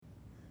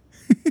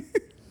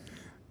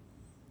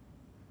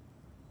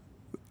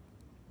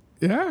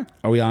Yeah.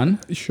 Are we on?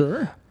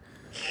 Sure.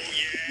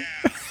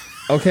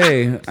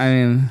 Okay. I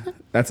mean,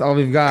 that's all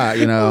we've got,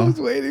 you I know. was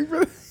waiting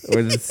for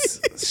We're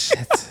just,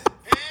 shit.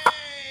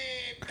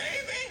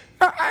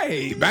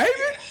 Hey, baby.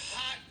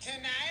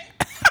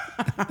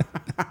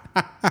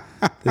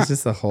 There's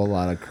just a whole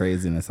lot of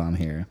craziness on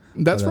here.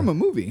 That's from a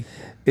movie.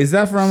 Is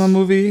that from a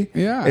movie?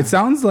 Yeah. It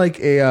sounds like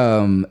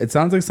it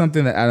sounds like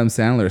something that Adam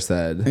Sandler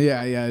said,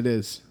 Yeah, it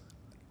is.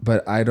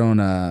 but I don't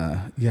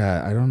I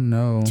don't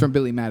know. It's from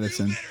Billy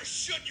Madison. You better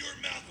shut your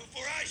mouth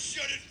before I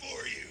shut it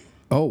for you.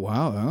 Oh,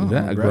 wow. Oh,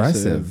 That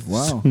aggressive.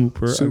 Wow.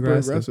 Super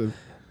aggressive.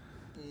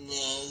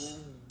 No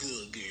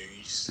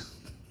boogers.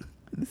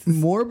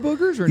 More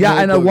boogers or Yeah,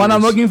 no and the one I'm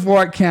boogers? looking for,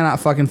 I cannot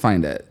fucking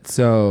find it.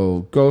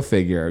 So go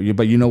figure.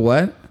 But you know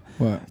what?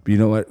 What? You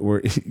know what?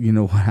 You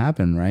know what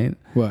happened, right?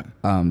 What?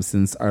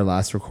 Since our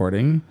last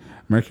recording,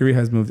 Mercury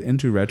has moved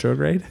into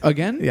retrograde.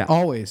 Again? Yeah.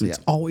 Always. It's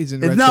Yeah. always in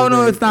No,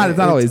 retrograde. it's not. It's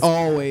not always.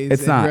 always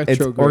It's in not.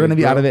 retrograde. We're gonna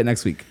be out bro. of it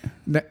next week.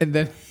 And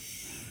then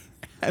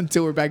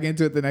until we're back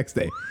into it the next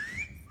day.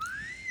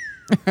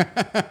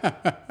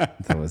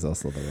 That was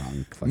also the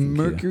wrong fucking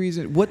cue. Mercury's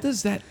in. What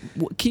does that?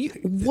 Can you?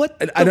 What?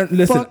 I don't the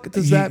listen. fuck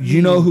does that mean?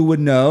 You know who would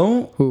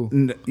know?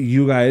 Who?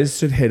 You guys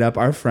should hit up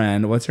our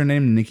friend. What's her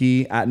name?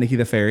 Nikki at Nikki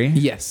the Fairy.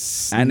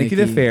 Yes. At Nikki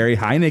the Fairy.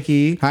 Hi,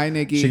 Nikki. Hi,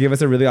 Nikki. She gave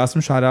us a really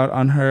awesome shout out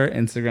on her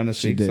Instagram this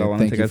She week. did. So I want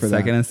to Thank take you a for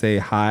second that. and say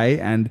hi.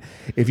 And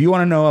if you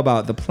want to know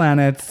about the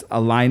planets,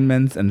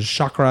 alignments, and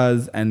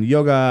chakras, and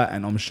yoga,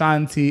 and Om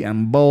Shanti,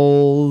 and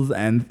bowls,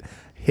 and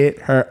hit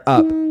her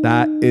up.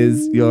 That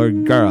is your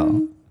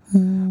girl.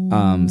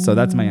 So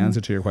that's my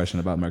answer to your question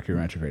about Mercury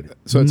retrograde.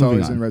 So it's Moving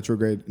always on. in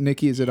retrograde.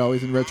 Nikki, is it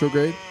always in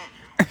retrograde?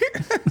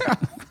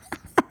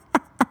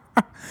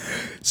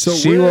 So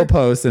She will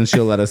post and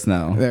she'll let us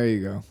know. There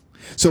you go.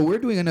 So we're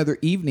doing another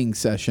evening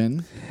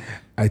session.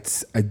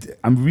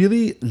 I'm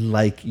really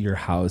like your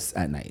house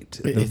at night.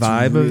 The It's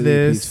vibe really of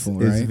this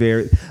peaceful, is right?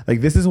 very like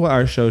this is what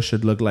our show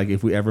should look like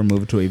if we ever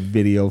move to a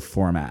video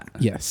format.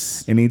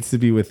 Yes. It needs to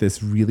be with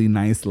this really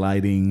nice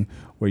lighting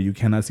where you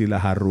cannot see la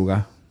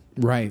arruga.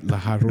 Right. La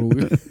Haru.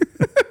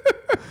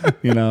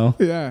 You know?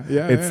 yeah.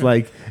 It's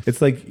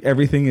like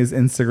everything is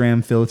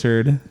Instagram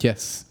filtered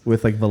Yes.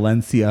 with like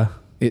Valencia.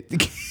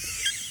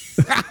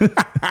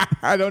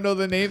 I don't know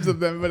the names of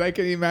them, but I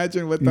can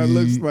imagine what that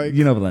looks like.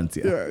 You know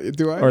Valencia. Yeah.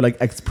 Do I? Or like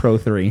X Pro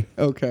 3.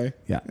 Okay.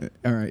 Yeah.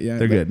 All right. Yeah.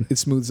 They're good. It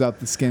smooths out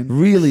the skin.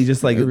 Really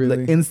just like, Really?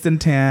 like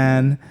instant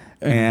tan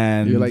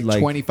and You're like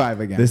 25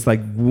 again. This like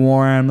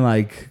warm,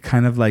 like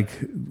kind of like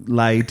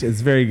light.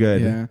 It's very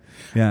good. Yeah.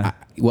 Yeah.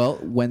 Well,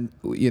 when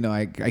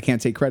I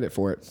can't take credit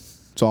for it.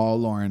 It's all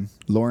Lauren.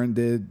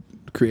 Lauren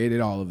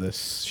created all of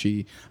this.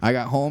 I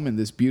got home and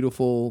this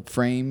beautiful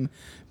frame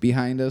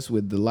behind us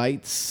with the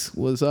lights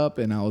was up,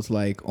 and I was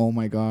like, oh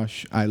my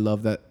gosh, I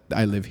love that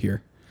I live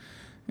here.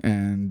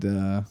 And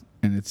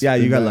it's Yeah,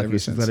 been you got that lucky. ever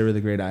She's since. got a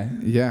really great eye.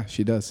 Yeah,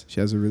 she does. She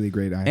has a really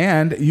great eye.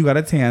 And you got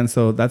a tan,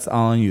 so that's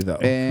all on you though.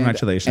 And-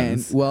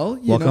 Congratulations. and, well,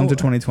 welcome to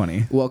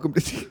 2020. Welcome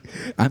to.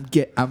 I'm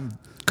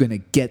gonna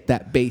get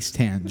that base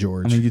tan,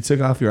 George. I mean, you took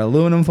off your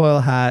aluminum foil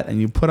hat and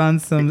you put on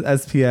some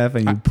SPF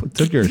and you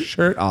took your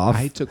shirt off.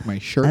 I took my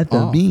shirt At the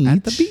off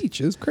at the beach.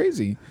 beach. It was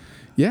crazy.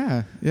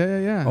 Yeah.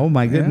 Oh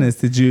my goodness!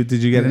 Yeah.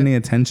 Did you get Yeah. any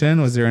attention?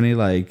 Was there any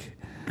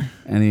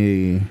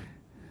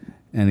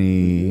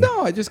any?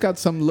 No, I just got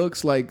some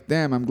looks like,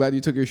 damn, I'm glad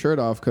you took your shirt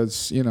off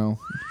because, no,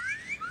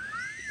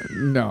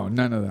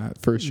 none of that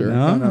for sure.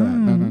 No? None of that.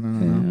 No.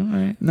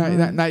 Okay, all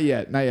right. Not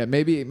yet.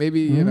 Maybe,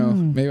 maybe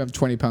I'm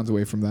 20 pounds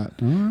away from that.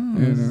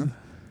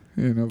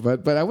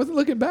 But I wasn't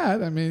looking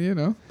bad. I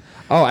mean,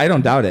 Oh, I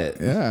don't doubt it.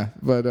 yeah,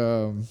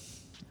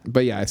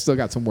 but yeah, I still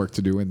got some work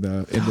to do in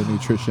the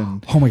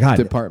nutrition Oh my God.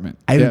 department.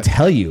 I Yeah. didn't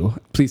tell you.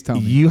 Please tell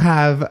me. You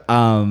have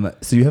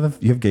so you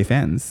have gay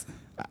fans.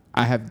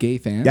 I have gay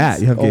fans. Yeah,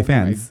 you have gay Oh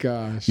fans. my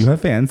gosh. You have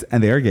fans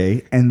and they are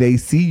gay and they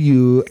see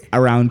you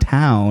around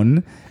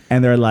town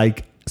and they're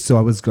like, so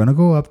I was going to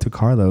go up to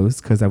Carlos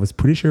because I was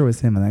pretty sure it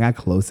was him and I got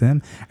close to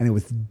him and it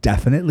was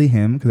definitely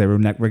him because I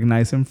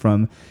recognized him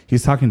from,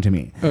 he's talking to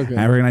me. Okay. And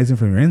I recognized him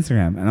from your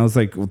Instagram. And I was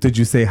like, well, did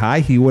you say hi?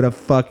 He would have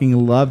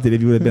fucking loved it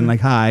if you would have been like,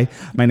 hi,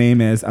 my name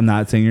is, I'm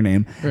not saying your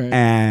name. Right.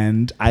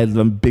 And I'm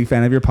a big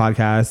fan of your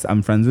podcast.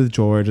 I'm friends with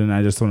George and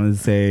I just wanted to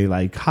say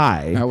like,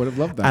 hi. I would have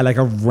loved that. At like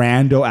a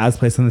rando ass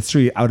place on the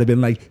street, I would have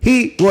been like,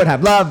 he would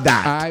have loved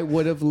that. I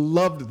would have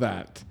loved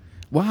that.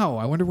 Wow,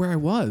 I wonder where I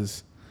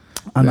was.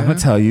 I'm not Yeah. going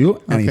to tell you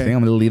anything. Okay. I'm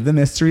going to leave the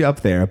mystery up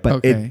there, but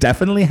Okay. it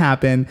definitely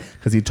happened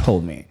because he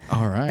told me.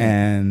 All right.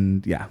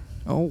 And yeah.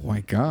 Oh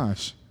my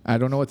gosh. I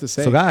don't know what to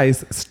say. So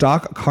guys,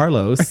 stalk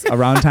Carlos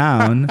around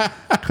town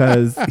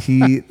because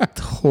he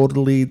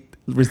totally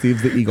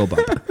receives the ego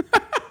bump.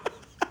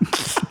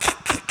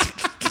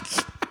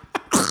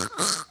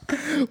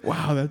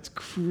 Wow, that's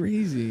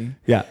crazy.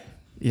 Yeah.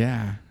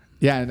 Yeah.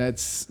 Yeah, and it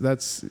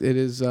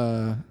is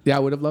I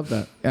would have loved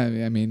that.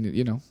 I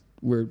mean,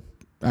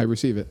 I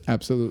receive it.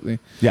 Absolutely.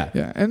 Yeah.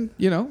 Yeah. And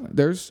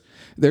there's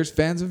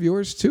fans of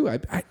yours too.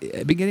 I've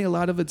been getting a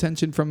lot of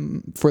attention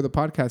for the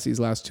podcast these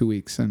last 2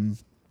 weeks, and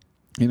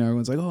You know,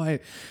 everyone's like,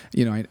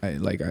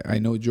 oh, I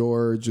know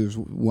George. There's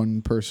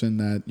one person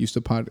that used to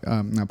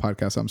not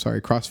podcast. I'm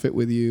sorry, CrossFit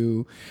with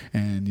you,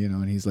 and you know,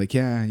 and he's like,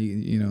 yeah,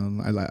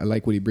 I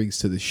like what he brings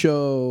to the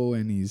show,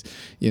 and he's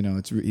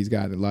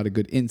got a lot of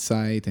good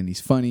insight, and he's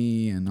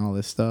funny, and all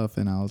this stuff.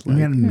 And I was like,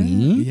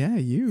 me? Yeah,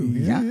 you,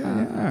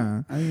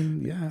 yeah. I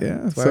mean, yeah. Yeah,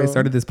 That's why I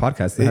started this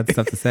podcast. I had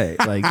stuff to say,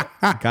 like,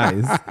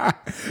 guys.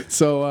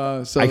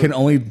 So I can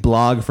only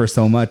blog for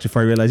so much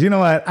before I realize, you know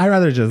what? I'd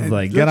rather just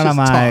like get on a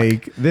let's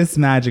just mic.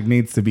 This magic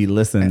needs to be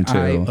listened to.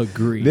 I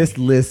agree. This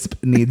lisp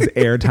needs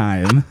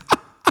airtime.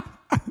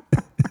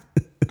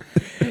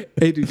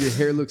 Hey, dude, your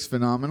hair looks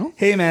phenomenal.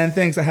 Hey, man,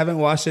 thanks. I haven't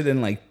washed it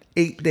in like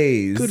 8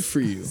 days. Good for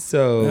you.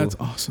 So That's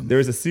awesome.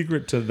 There's a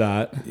secret to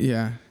that.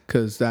 Yeah,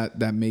 because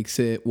that makes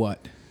it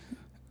what?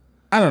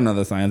 I don't know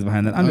the science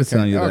behind that. I'm just Okay,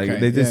 telling you, like, okay,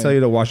 they just yeah. tell you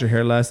to wash your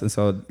hair less, and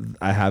so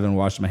I haven't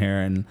washed my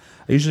hair, and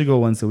I usually go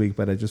once a week,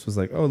 but I just was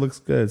like, oh, it looks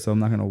good, so I'm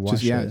not gonna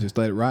wash it. Just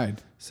let it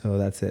ride. So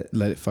that's it.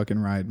 Let it fucking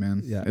ride,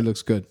 man. Yeah. It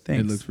looks good.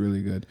 Thanks. It looks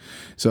really good.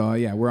 So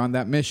yeah, we're on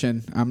that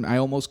mission. I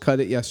almost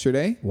cut it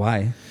yesterday.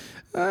 Why?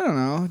 I don't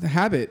know. The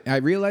habit. I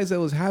realized that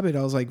was habit.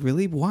 I was like,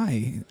 really?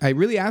 Why? I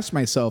really asked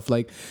myself,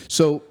 like,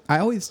 so I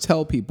always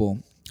tell people,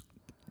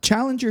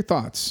 challenge your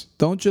thoughts.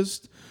 Don't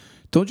just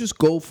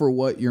go for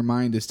what your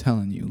mind is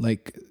telling you.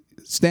 Like,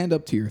 stand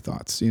up to your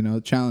thoughts, you know,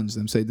 challenge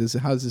them. Say,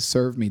 how does this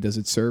serve me? Does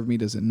it serve me?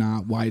 Does it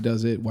not? Why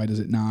does it? Why does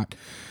it not?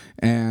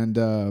 And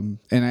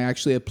I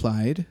actually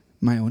applied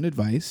my own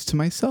advice to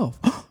myself.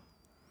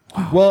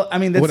 Well, I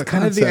mean, What that's a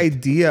kind of the concept.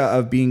 idea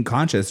of being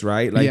conscious,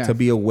 right? Like Yeah. to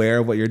be aware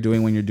of what you're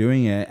doing when you're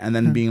doing it, and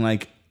then being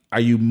like, are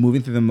you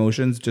moving through the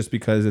motions just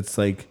because it's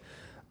like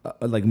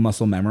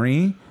muscle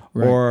memory,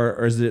 Right.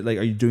 or is it like,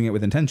 are you doing it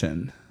with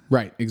intention?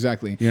 Right,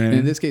 exactly. You know what I And mean?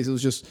 in this case, it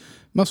was just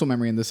muscle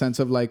memory in the sense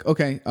of like,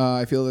 okay,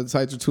 I feel that the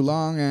sides are too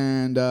long,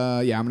 and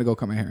yeah, I'm gonna go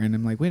cut my hair. And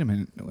I'm like, wait a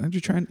minute,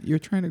 you're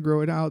trying to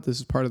grow it out. This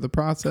is part of the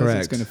process. Correct.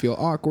 It's gonna feel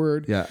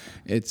awkward. Yeah.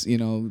 It's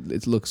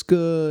it looks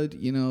good.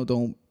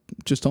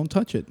 Don't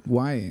touch it.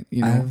 Why?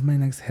 I have my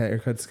next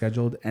haircut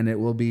scheduled, and it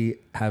will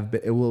have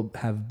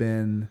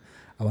been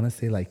I want to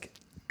say like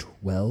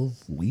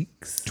 12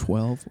 weeks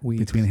 12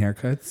 weeks between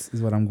haircuts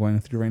is what I'm going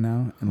through right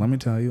now. And let me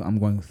tell you, I'm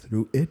going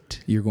through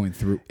it. You're going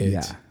through it.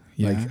 Yeah.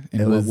 Yeah. Like,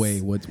 In it what was-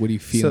 way? What do you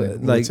feel? So,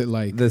 What's it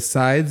like? The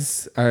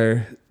sides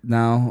are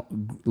now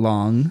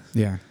long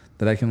Yeah.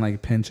 that I can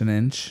like pinch an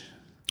inch,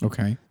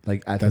 Okay.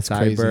 like at That's the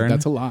crazy. sideburn.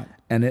 That's a lot.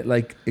 And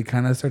it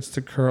kind of starts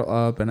to curl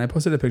up. And I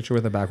posted a picture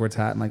with a backwards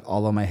hat, and like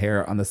all of my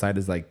hair on the side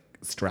is like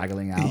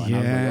straggling out. And I was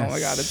like, oh my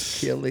God, it's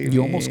killing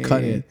You me. almost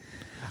cut it.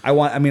 I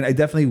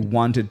definitely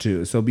wanted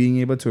to. So being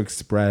able to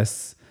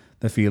express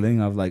the feeling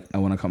of like, I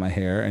want to cut my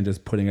hair and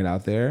just putting it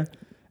out there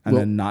and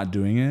Well- then not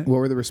doing it. What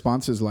were the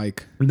responses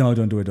like? No,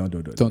 don't do it. Don't do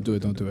it. Don't do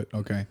it. Don't do it.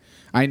 Okay.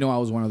 I know I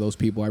was one of those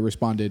people. I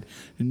responded,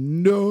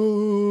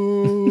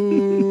 no.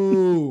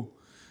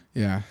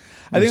 Yeah.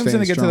 I think I'm just staying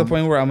gonna get to the strong.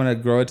 point where I'm gonna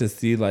grow it to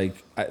see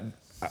like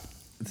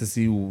to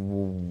see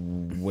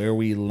where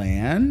we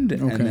land,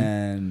 Okay. and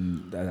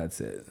then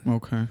that's it.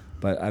 Okay.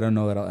 But I don't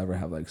know that I'll ever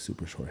have like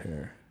super short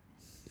hair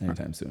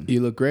anytime soon.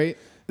 You look great.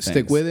 Stick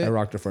Thanks. with it. I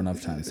rocked it for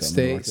enough time. So I'm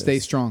gonna rock Stay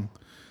this. strong.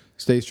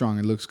 Stay strong.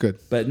 It looks good.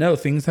 But no,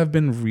 things have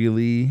been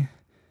really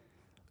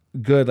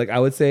good. Like I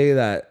would say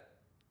that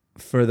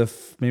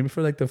maybe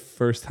for like the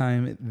first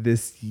time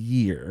this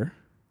year,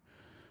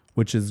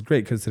 which is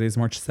great because today's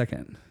March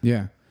 2nd.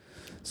 Yeah.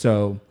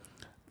 So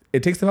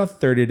it takes about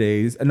 30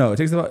 days. No,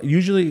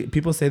 usually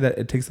people say that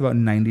it takes about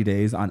 90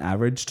 days on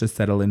average to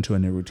settle into a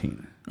new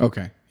routine.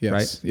 Okay. Yes.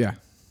 Right? Yeah.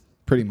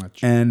 Pretty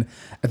much. And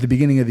at the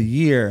beginning of the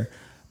year,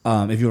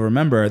 if you'll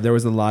remember, there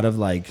was a lot of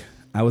like,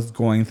 I was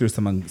going through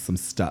some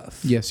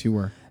stuff. Yes, you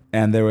were.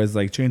 And there was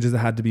like changes that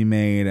had to be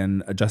made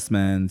and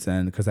adjustments,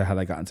 and because I had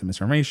like gotten some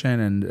information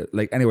and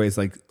like, anyways,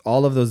 like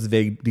all of those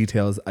vague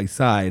details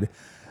aside,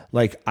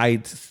 like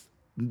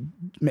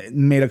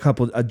made a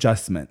couple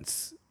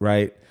adjustments,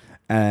 right?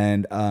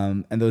 And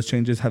those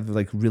changes have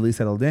like really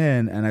settled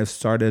in, and I've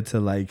started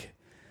to like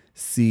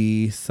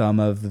see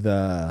some of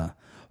the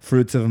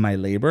fruits of my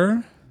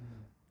labor,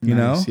 you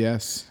know? Nice.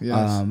 Yes.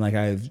 Yes. Like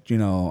I've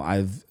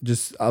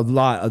just a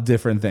lot of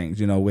different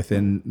things,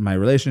 within my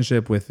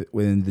relationship,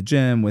 within the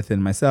gym,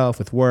 within myself,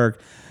 with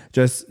work,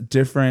 just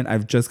different.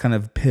 I've just kind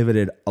of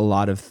pivoted a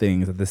lot of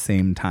things at the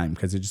same time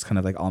because it just kind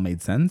of like all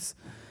made sense.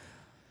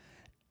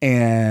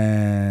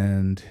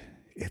 And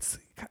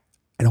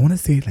I don't want to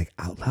say it like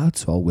out loud,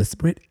 so I'll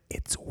whisper it.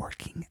 It's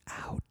working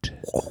out.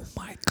 Oh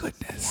my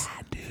goodness.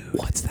 Yeah, dude.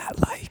 What's that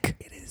like?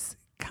 It is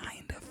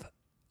kind of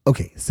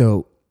okay.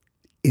 So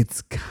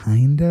it's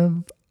kind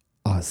of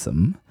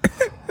awesome,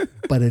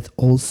 but it's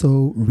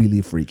also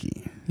really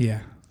freaky.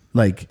 Yeah.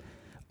 Like,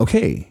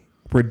 okay,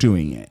 we're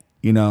doing it,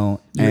 You're in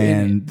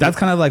and it. that's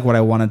kind of like what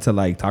I wanted to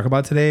like talk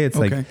about today. It's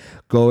Okay. like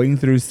going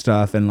through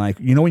stuff and like,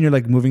 when you're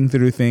like moving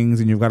through things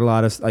and you've got a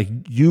lot of like,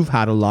 you've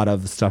had a lot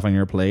of stuff on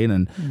your plate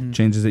and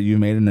changes that you've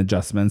made and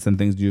adjustments and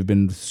things, you've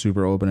been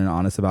super open and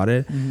honest about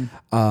it.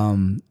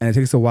 And it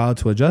takes a while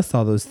to adjust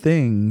all those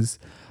things,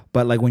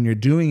 But like when you're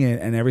doing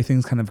it and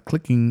everything's kind of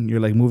clicking, you're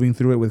like moving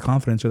through it with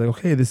confidence. You're like,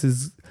 okay, this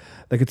is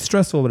like, it's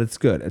stressful, but it's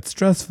good. It's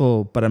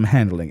stressful, but I'm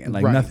handling it.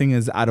 Like Right. nothing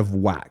is out of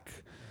whack.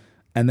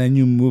 And then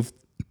you move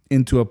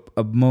into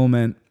a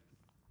moment,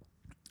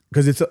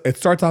 because it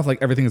starts off like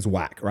everything is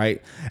whack,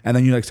 right? And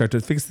then you like start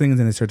to fix things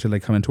and they start to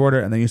like come into order,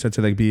 and then you start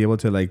to like be able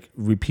to like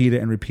repeat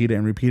it and repeat it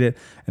and repeat it,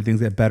 and things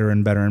get better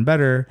and better and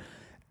better.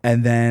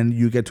 And then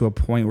you get to a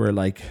point where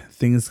like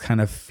things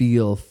kind of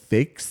feel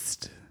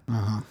fixed.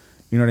 Uh-huh.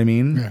 You know what I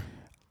mean? Yeah.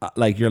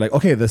 Like you're like,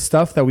 okay, the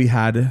stuff that we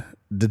had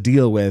to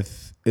deal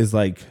with is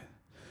like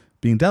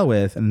being dealt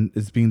with, and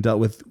it's being dealt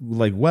with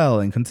like well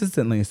and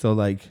consistently. So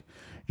like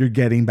you're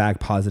getting back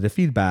positive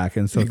feedback,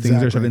 and so things are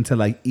Exactly. starting to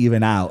like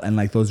even out, and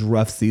like those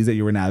rough seas that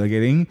you were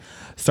navigating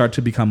start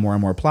to become more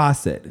and more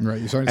placid. Right.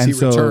 You're starting to And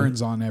see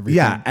returns on everything.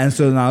 Yeah, and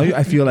so now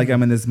I feel like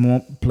I'm in this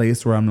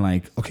place where I'm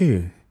like,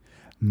 okay,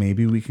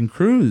 maybe we can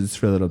cruise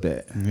for a little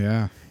bit.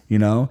 Yeah. You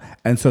know?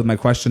 And so my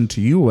question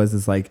to you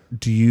is like,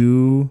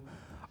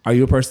 are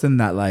you a person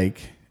that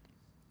like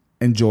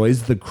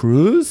enjoys the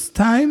cruise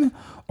time,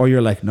 or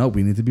you're like, no,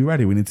 we need to be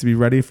ready. We need to be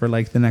ready for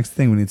like the next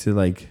thing. We need to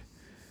like,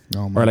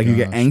 Oh my or like you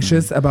get gosh,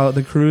 anxious about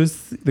the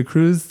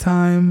cruise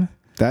time,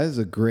 That is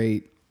a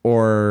great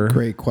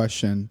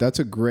question. That's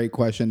a great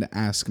question to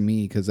ask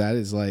me, because that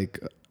is like,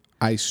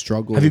 I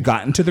struggle. have you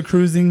gotten to the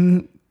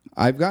cruising?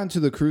 I've gotten to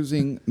the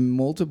cruising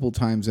multiple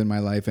times in my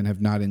life and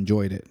have not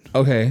enjoyed it,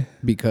 Okay.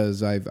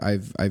 because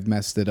I've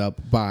messed it up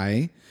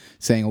by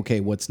saying, okay,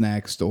 what's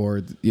next?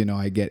 Or, you know,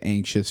 I get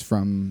anxious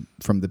from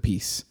the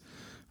piece.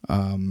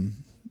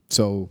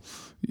 So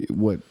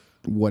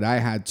what I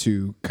had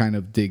to kind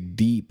of dig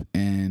deep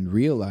and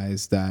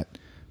realize that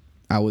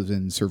I was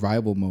in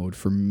survival mode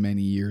for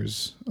many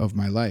years of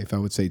my life. I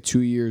would say 2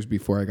 years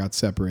before I got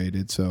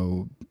separated.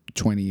 So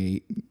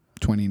 28,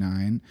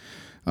 29,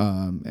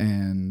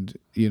 and,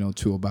 you know,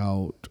 to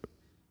about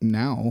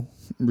now,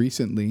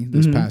 recently,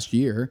 this past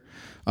year,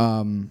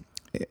 I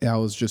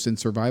was just in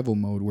survival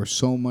mode where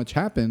so much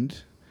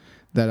happened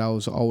that I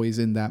was always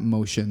in that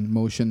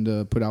motion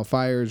to put out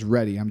fires,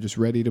 ready. I'm just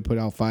ready to put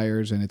out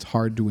fires, and it's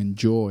hard to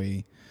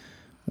enjoy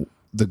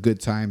the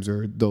good times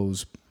or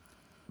those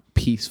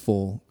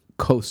peaceful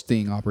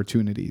coasting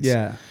opportunities.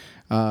 Yeah.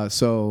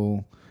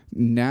 So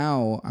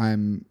now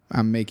I'm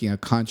making a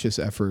conscious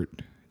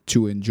effort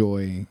to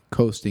enjoy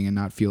coasting and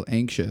not feel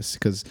anxious,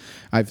 because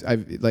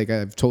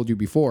I've told you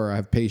before, I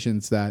have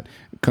patients that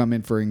come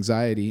in for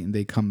anxiety, and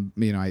they come,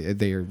 you know,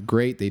 they are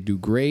great, they do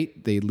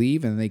great, they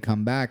leave, and they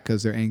come back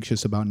because they're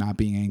anxious about not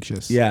being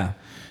anxious. Yeah.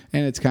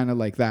 And it's kind of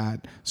like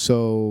that.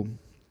 So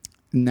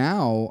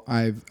now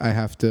I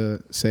have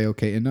to say,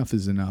 okay, enough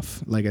is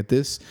enough. Like at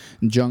this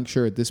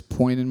juncture, at this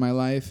point in my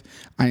life,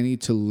 I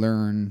need to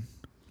learn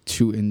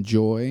to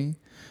enjoy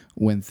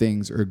when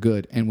things are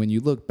good. And when you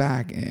look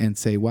back and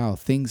say, wow,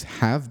 things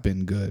have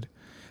been good,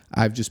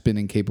 I've just been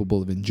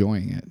incapable of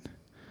enjoying it.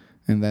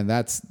 And then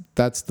that's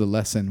the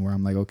lesson where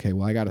I'm like, okay,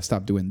 well, I got to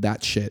stop doing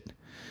that shit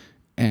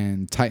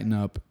and tighten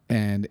up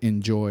and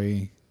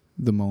enjoy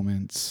the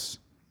moments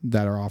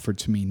that are offered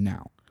to me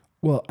now.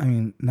 Well, I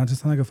mean, not to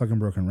sound like a fucking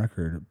broken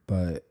record,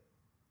 but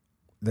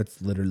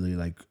that's literally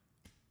like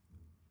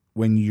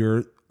when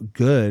you're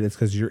good, it's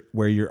because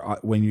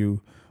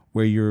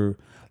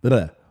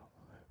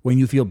when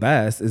you feel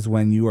best is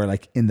when you are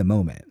like in the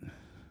moment.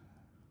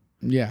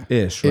 Yeah.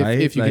 Ish, right?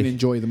 If you Like, can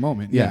enjoy the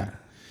moment. yeah. Yeah.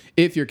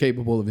 If you're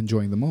capable of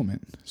enjoying the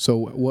moment. So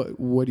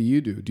what do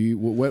you do?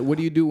 What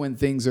do you do when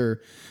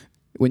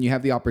you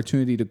have the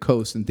opportunity to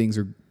coast and things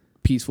are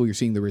peaceful, you're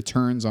seeing the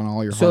returns on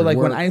all your hard like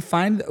work? when I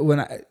find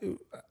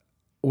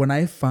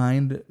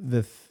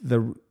the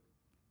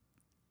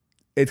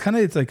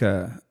it's like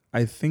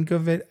I think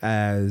of it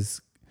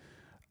as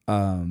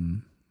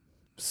trying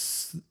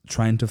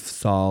to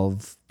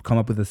come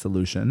up with a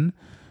solution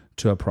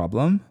to a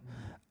problem.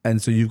 And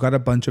so you've got a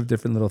bunch of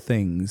different little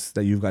things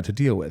that you've got to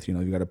deal with. You know,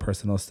 you got a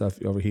personal stuff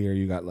over here,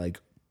 you got like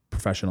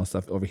professional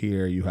stuff over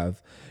here, you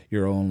have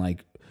your own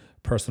like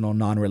personal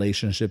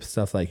non-relationship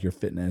stuff like your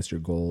fitness, your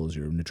goals,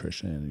 your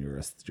nutrition, your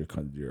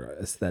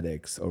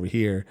aesthetics over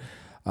here.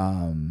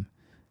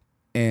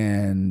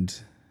 And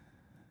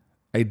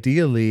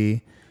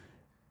ideally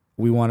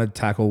we want to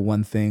tackle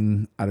one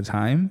thing at a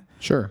time.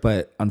 Sure.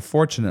 But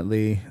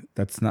unfortunately,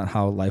 that's not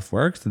how life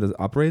works and it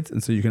operates.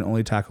 And so you can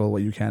only tackle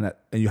what you can,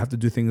 and you have to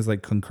do things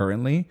like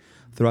concurrently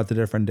throughout the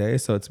different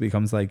days. So it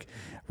becomes like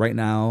right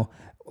now,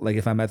 like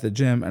if I'm at the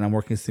gym and I'm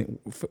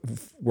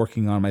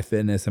working on my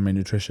fitness and my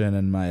nutrition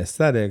and my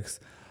aesthetics,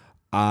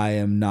 I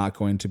am not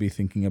going to be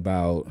thinking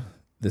about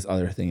this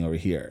other thing over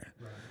here.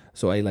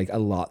 So I like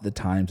allot the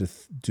time to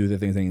do the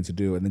things I need to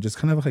do, and then just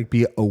kind of like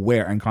be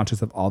aware and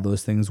conscious of all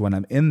those things when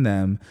I'm in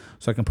them,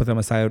 so I can put them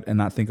aside and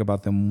not think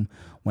about them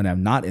when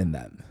I'm not in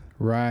them.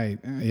 Right.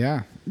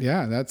 Yeah.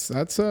 Yeah. That's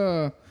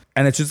And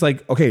it's just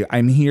like, okay,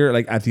 I'm here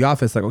like at the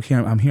office, like, okay,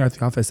 I'm here at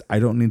the office. I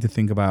don't need to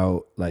think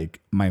about like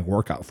my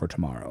workout for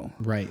tomorrow.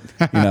 right.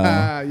 You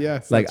know,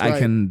 yes. like that's I right.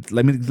 can,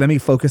 let me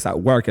focus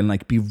at work and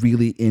like be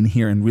really in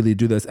here and really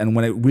do this. And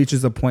when it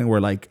reaches a point where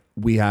like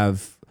we're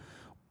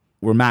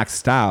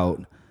maxed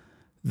out,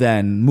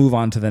 then move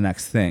on to the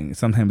next thing.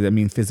 Sometimes I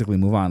mean physically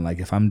move on. Like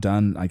if I'm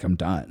done, like I'm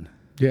done.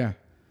 Yeah.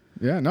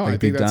 Yeah. No, Like I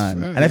think be that's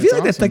done. And I feel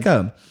like that's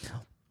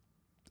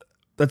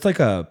like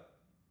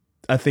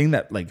a thing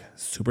that like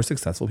super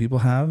successful people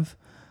have.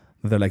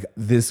 They're like,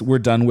 this, we're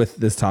done with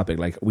this topic.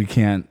 Like we've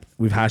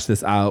hashed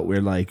this out.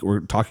 We're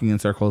talking in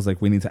circles.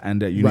 Like we need to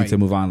end it. You Right. need to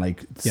move on.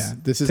 Like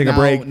this is take now a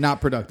break. not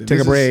productive. Take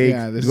This a break.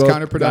 Yeah, this go, is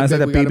counterproductive.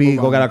 Go We gotta BB, move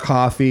go on. get a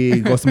coffee,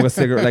 go smoke a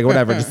cigarette, like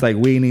whatever. Just like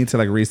we need to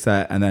like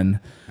reset and then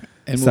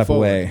And move step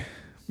forward. away.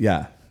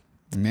 Yeah.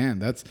 Man,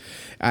 that's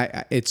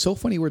it's so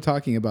funny we're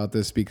talking about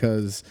this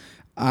because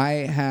I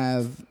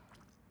have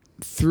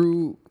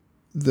through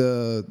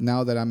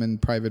now that I'm in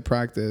private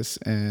practice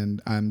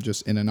and I'm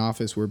just in an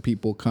office where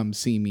people come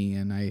see me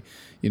and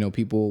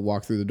people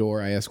walk through the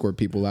door, I escort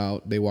people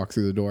out. They walk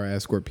through the door, I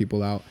escort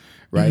people out,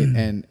 right?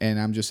 And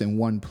I'm just in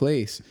one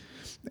place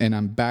and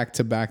I'm back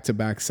to back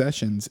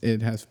sessions.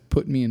 It has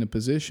put me in a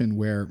position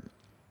where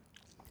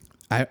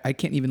I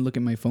can't even look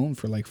at my phone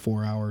for like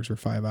 4 hours or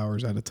 5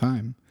 hours at a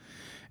time.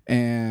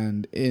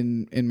 And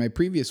in my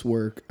previous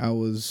work, I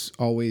was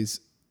always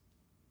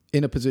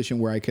in a position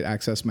where I could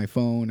access my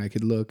phone, I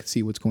could look,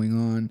 see what's going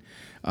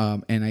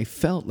on. And I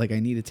felt like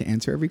I needed to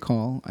answer every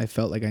call. I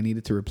felt like I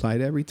needed to reply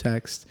to every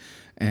text.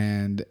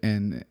 And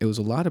it was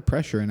a lot of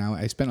pressure. And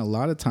I spent a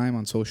lot of time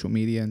on social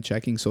media and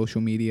checking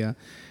social media,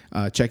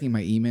 checking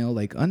my email,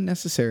 like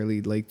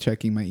unnecessarily like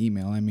checking my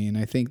email. I mean,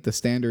 I think the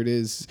standard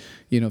is,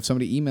 if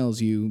somebody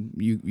emails you,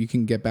 you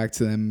can get back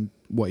to them.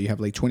 You have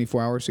like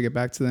 24 hours to get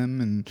back to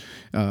them, and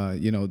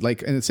and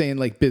it's saying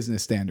like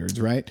business standards,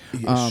 right?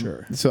 Yeah,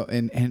 sure. So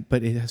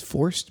but it has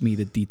forced me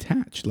to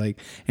detach, and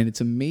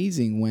it's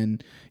amazing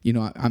when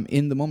I'm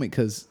in the moment,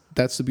 because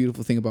that's the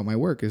beautiful thing about my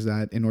work is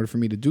that in order for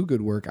me to do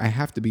good work, I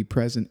have to be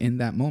present in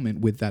that moment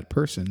with that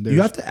person.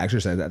 You have to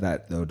exercise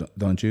that though,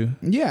 don't you?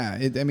 Yeah,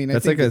 I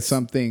think like it's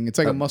something. It's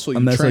like a muscle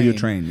you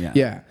train. Yeah.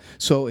 Yeah.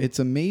 So it's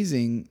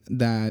amazing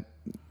that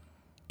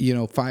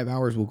 5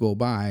 hours will go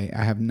by.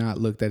 I have not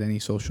looked at any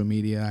social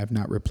media. I have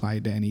not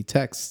replied to any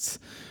texts.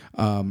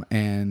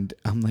 And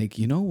I'm like,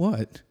 you know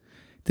what?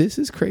 This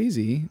is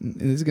crazy. And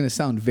this is going to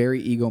sound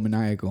very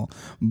egomaniacal,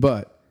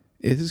 but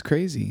it is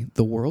crazy.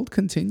 The world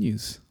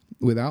continues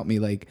without me.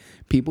 Like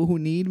people who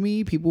need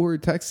me, people who are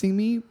texting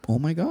me, oh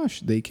my gosh,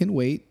 they can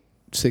wait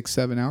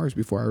 6-7 hours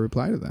before I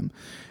reply to them.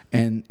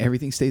 And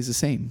everything stays the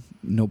same.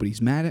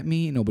 Nobody's mad at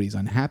me. Nobody's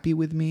unhappy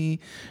with me.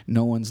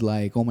 No one's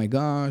like, oh my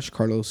gosh,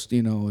 Carlos,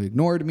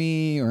 ignored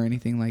me or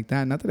anything like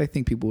that. Not that I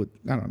think people would,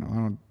 I don't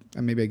know.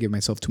 Maybe I give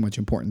myself too much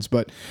importance,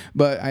 but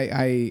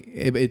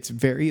it's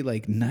very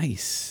like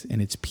nice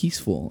and it's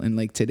peaceful. And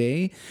like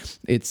today,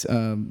 it's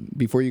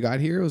before you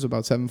got here, it was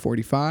about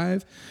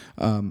 7:45.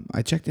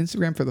 I checked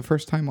Instagram for the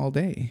first time all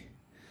day.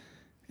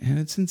 And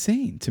it's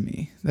insane to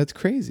me. That's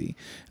crazy.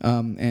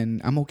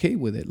 And I'm okay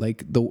with it.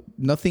 Like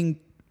nothing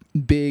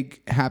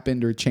big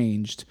happened or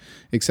changed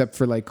except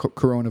for like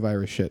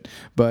coronavirus shit.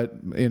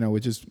 But,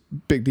 which is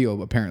big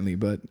deal apparently.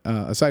 But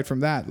aside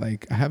from that,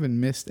 like I haven't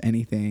missed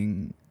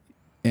anything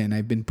and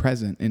I've been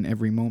present in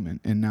every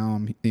moment. And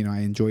now I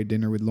enjoyed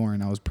dinner with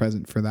Lauren. I was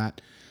present for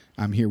that.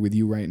 I'm here with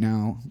you right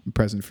now,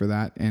 present for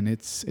that. And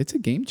it's a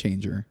game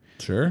changer.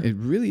 Sure. It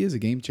really is a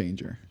game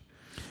changer.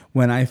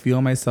 When I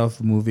feel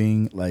myself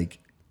moving like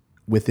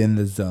within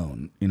the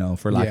zone,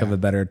 for lack of a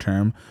better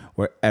term,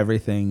 where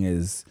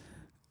everything's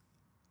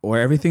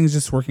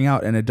just working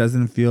out and it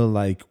doesn't feel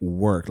like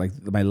work. Like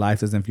my life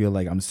doesn't feel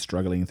like I'm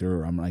struggling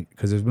through. I'm like,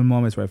 because there's been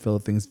moments where I feel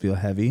things feel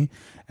heavy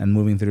and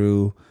moving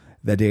through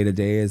the day to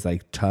day is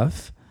like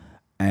tough.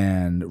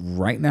 And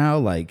right now,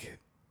 like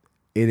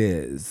it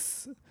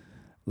is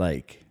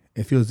like,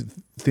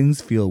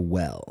 things feel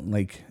well.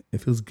 Like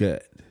it feels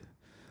good.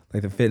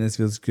 Like the fitness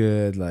feels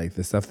good. Like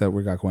the stuff that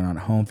we got going on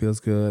at home feels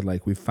good.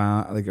 Like we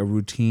found like a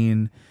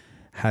routine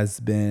has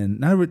been,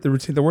 not the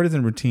routine, the word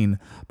isn't routine,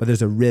 but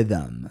there's a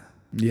rhythm.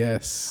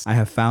 Yes. I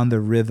have found the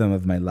rhythm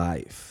of my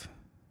life.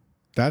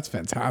 That's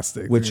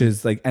fantastic. Which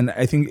is like, and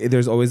I think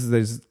there's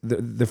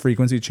the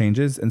frequency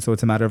changes. And so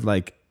it's a matter of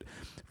like,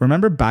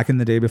 remember back in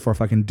the day before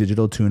fucking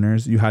digital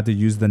tuners, you had to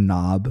use the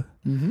knob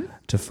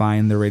to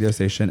find the radio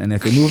station. And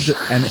if it moved,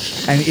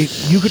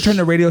 you could turn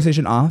the radio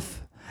station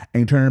off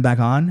and you turn it back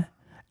on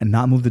and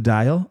not move the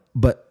dial,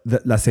 but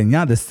the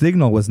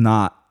signal was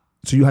not.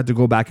 So you had to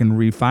go back and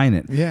refine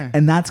it. Yeah.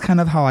 And that's kind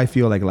of how I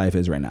feel like life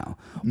is right now.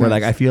 Where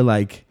like I feel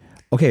like,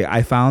 okay,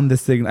 I found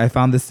this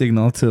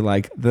signal to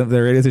like the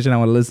radio station I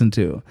want to listen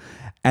to.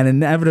 And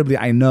inevitably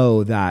I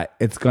know that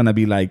it's going to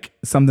be like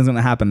something's going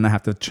to happen and I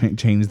have to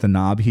change the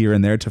knob here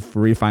and there to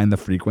refine the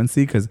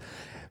frequency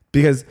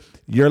because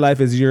your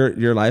life is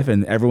your life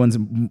and everyone's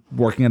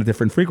working at a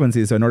different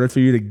frequency. So in order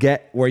for you to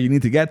get where you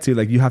need to get to,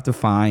 like you have to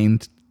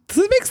find. Does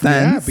it make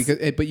sense?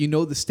 Yeah, but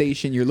the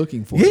station you're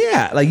looking for.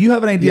 Yeah, like you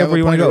have an idea of where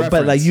you want to go,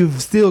 but like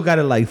you've still got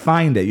to like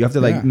find it. You have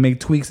to like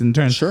make tweaks and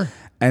turns. Sure.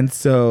 And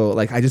so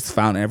like I just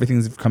found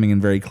everything's coming in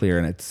very clear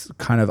and it's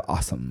kind of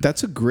awesome.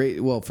 That's a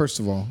great, well, first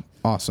of all,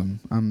 awesome.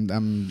 I'm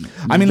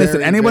I mean, listen,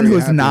 very, anyone very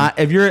who's happy. not,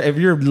 if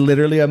you're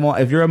literally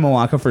if you're a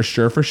Moaka for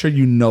sure,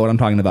 you know what I'm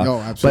talking about. Oh,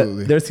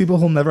 absolutely. But there's people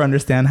who'll never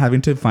understand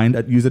having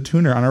to use a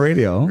tuner on a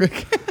radio.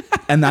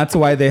 And that's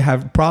why they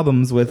have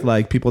problems with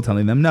like people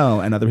telling them no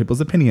and other people's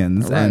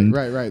opinions. Right, and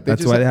right. They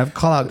That's just why they have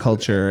call out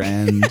culture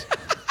and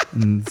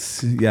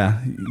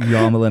yeah,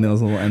 y'all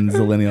millennials and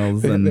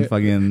zillennials and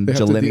fucking They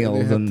have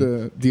jillennials and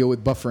to deal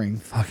with buffering.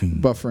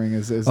 fucking. Buffering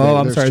is Oh,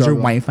 I'm their sorry. Is your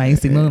struggle. Wi-Fi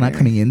signal not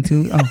coming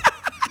into?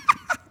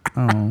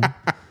 Oh.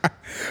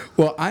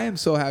 Well, I am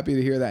so happy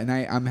to hear that, and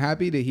I'm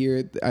happy to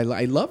hear.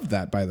 I love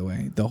that, by the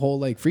way, the whole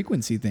like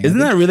frequency thing.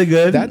 Isn't I think that really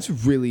good? That's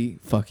really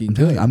fucking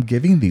good. I'm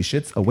giving these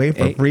shits away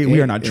for free.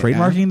 We are not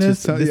trademarking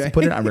this. just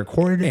Put it on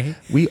record.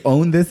 We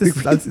own this.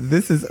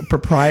 This is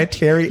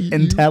proprietary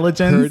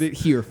intelligence. Heard it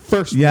here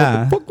first.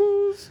 Yeah. motherfuckers.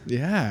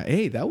 Yeah.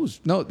 Hey, that was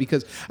no,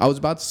 because I was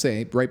about to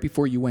say right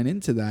before you went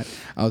into that,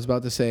 I was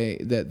about to say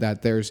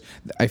that there's.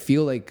 I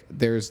feel like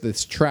there's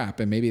this trap,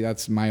 and maybe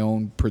that's my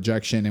own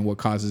projection, and what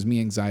causes me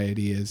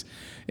anxiety is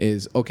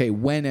okay,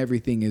 when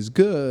everything is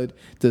good,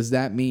 does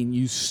that mean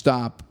you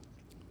stop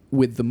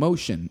with the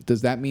motion?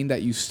 Does that mean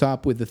that you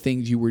stop with the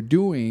things you were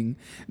doing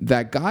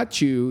that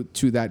got you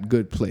to that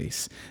good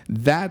place?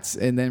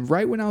 And then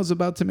right when I was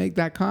about to make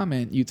that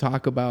comment, you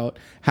talk about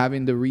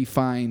having to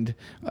refine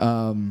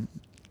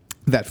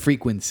that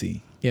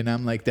frequency. And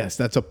I'm like, that's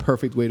a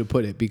perfect way to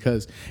put it,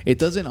 because it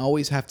doesn't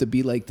always have to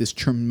be like this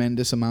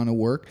tremendous amount of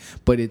work,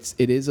 but it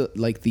is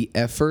like the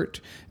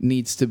effort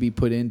needs to be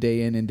put in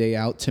and day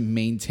out to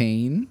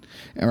maintain,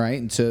 all right,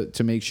 and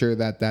to make sure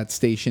that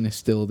station is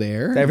still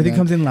there. Everything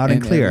comes in loud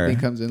and clear. Everything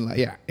comes in,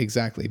 yeah,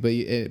 exactly. But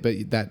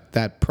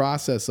that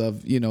process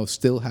of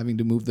still having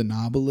to move the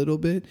knob a little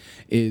bit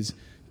is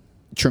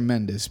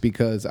tremendous,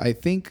 because I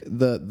think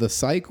the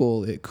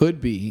cycle it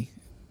could be.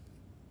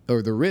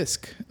 Or the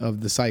risk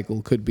of the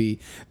cycle could be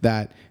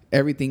that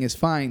everything is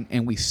fine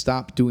and we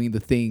stop doing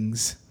the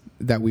things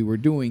that we were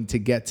doing to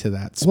get to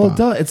that spot. Well,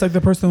 duh. It's like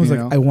the person who's You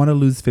like, know? I want to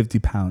lose 50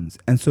 pounds.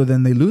 And so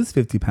then they lose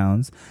 50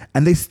 pounds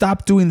and they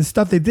stop doing the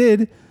stuff they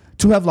did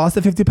to have lost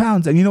the 50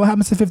 pounds. And you know what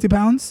happens to 50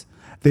 pounds?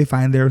 They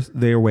find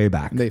their way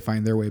back. They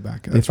find their way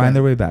back. They find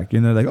their way back.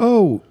 They're like,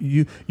 oh,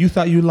 you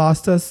thought you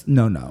lost us?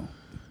 No.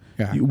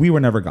 Yeah. We were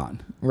never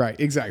gone. Right,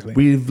 exactly.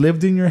 We've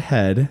lived in your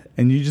head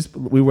and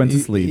we went to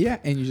sleep. Yeah,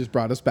 and you just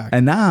brought us back.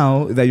 And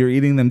now that you're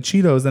eating them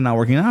Cheetos and not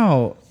working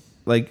out,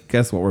 like,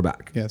 guess what? We're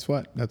back. Guess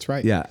what? That's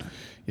right. Yeah.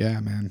 Yeah,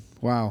 man.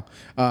 Wow.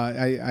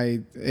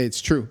 It's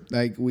true.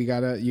 Like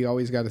you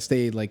always gotta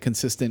stay like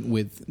consistent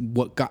with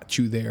what got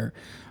you there.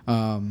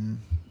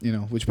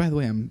 Which by the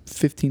way, I'm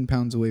 15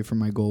 pounds away from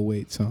my goal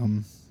weight, so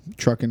I'm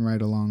trucking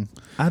right along.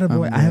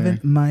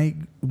 My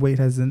weight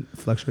hasn't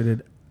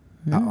fluctuated.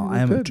 Yeah, I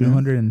am good,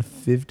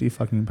 250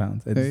 fucking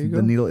pounds. There you go.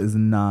 The needle is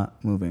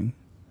not moving.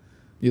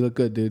 You look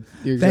good, dude.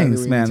 You're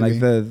Thanks, exactly man. where Like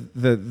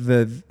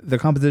you need to the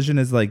composition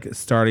is like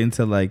starting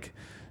to like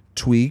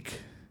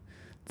tweak.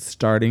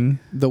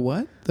 the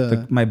what?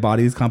 My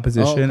body's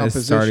composition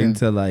is starting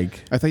to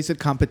like. I thought you said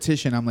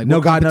competition. I'm like, No,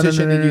 what God, no,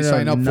 competition did you no,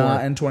 sign up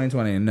not for? in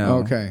 2020. No.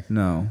 Okay.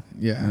 No.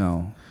 Yeah.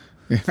 No.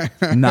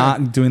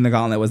 Not doing the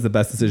gauntlet was the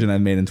best decision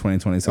I've made in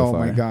 2020 so Oh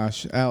far. my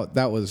gosh,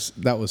 that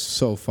was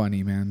so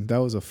funny, man. That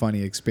was a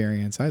funny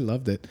experience. I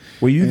loved it.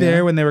 Were you Yeah.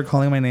 there when they were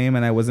calling my name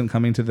and I wasn't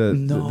coming to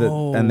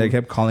No. and they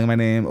kept calling my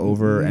name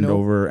over and Nope.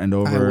 over and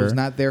over? I was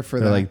not there for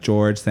They're that. like,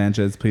 George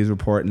Sanchez, please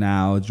report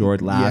now.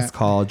 George, last Yeah.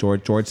 call.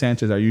 George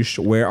Sanchez, are you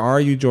where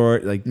are you,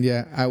 George? Like,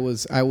 Yeah, I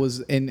was,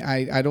 and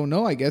I don't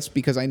know. I guess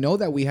because I know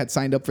that we had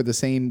signed up for the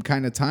same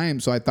kind of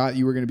time, so I thought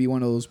you were going to be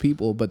one of those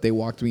people. But they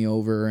walked me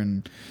over,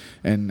 and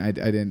I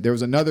didn't. There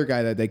was another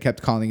guy that they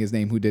kept calling his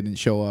name who didn't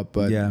show up.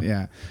 But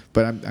Yeah.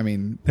 But I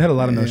mean, they had a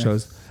lot of yeah. no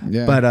shows.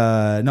 Yeah.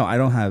 But no, I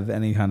don't have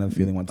any kind of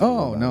feeling whatsoever.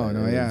 Oh about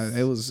no, yeah,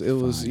 it was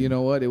fine. you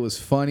know what, it was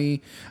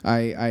funny.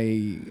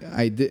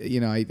 I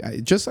did,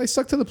 I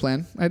stuck to the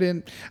plan. I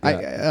didn't.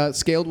 Yeah.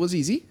 Scaled was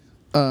easy.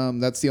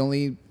 That's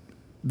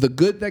the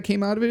good that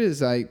came out of it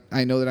is I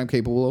know that I'm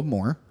capable of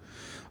more.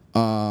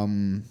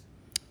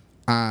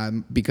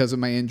 Because of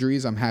my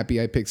injuries, I'm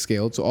happy I picked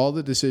scaled. So all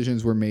the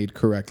decisions were made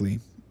correctly.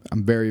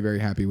 I'm very, very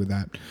happy with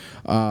that.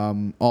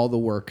 All the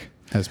work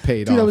has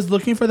paid off. Dude, I was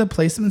looking for the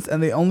placements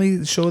and they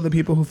only show the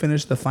people who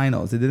finished the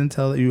finals. They didn't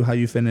tell you how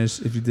you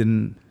finished if you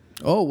didn't.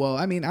 Oh well,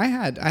 I mean, I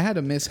had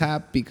a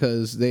mishap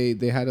because they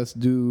had us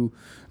do.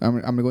 I'm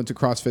gonna go into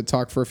CrossFit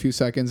talk for a few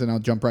seconds and I'll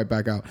jump right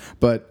back out.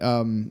 But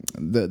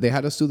they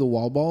had us do the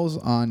wall balls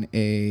on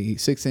a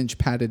 6-inch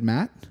padded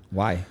mat.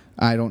 Why?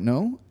 I don't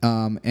know,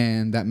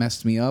 and that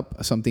messed me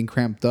up. Something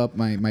cramped up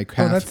my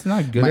calf. Oh, that's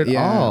not good at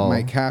all.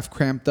 My calf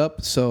cramped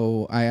up,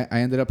 so I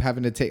ended up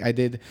having to take. I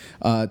did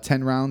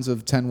 10 rounds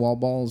of 10 wall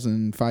balls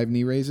and 5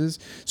 knee raises.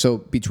 So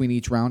between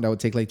each round, I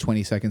would take like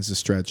 20 seconds to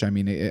stretch. I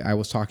mean, I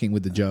was talking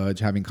with the judge,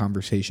 having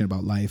conversation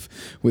about life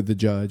with the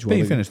judge. But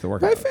you finished the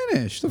workout. I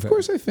finished. Of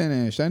course, I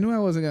finished. I knew I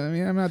wasn't gonna. I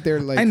mean, I'm not there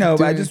like. I know,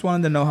 but I doing- just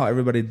wanted to know how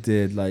everybody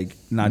did, like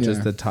not just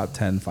Yeah. the top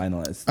 10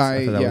 finalists.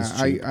 I thought that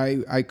was cheap.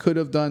 I could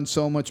have done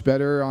so much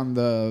better on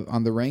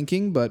on the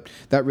ranking, but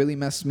that really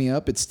messed me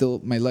up. It's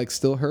still, my leg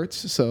still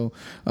hurts. So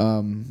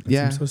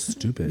yeah, Seems so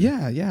stupid.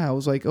 yeah. I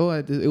was like, oh,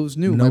 it was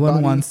new. No My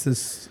one body-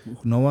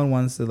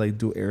 wants to like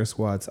do air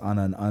squats on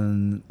an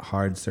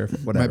unhard surface.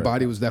 Whatever. My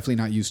body was definitely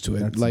not used to it.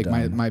 That's like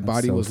dumb. my That's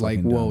body so was like,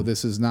 fucking whoa, dumb.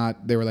 this is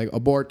not. They were like,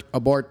 abort.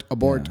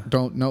 Yeah.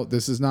 Don't, no,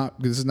 this is not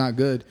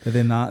good. Did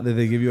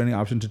they give you any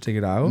option to take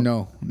it out?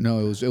 No,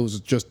 it was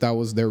just, that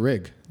was their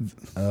rig.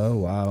 Oh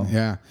wow.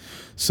 Yeah.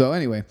 So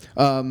anyway,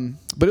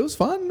 but it was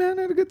fun, man.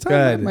 I had a good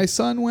time. Good. My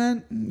son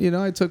went.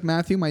 I took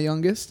Matthew, my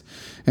youngest,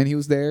 and he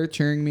was there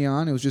cheering me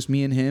on. It was just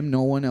me and him.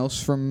 No one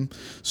else from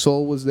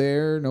Seoul was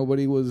there.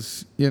 Nobody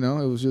was. It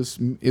was just.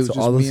 It was So just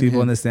all me those and people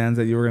in him. the stands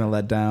that you were gonna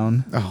let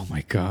down. Oh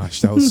my gosh,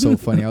 that was so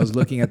funny. I was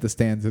looking at the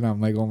stands and I'm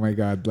like, oh my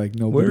god, like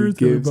nobody Where's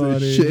gives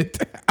everybody? a shit.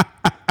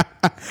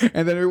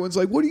 And then everyone's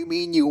like, what do you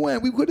mean you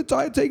went? We could have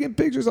tried taking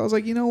pictures. I was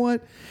like, you know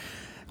what?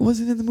 I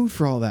wasn't in the mood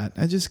for all that.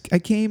 I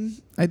came.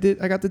 I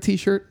got the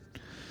T-shirt.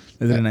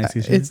 Is it a nice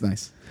t-shirt? It's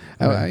nice.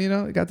 Okay.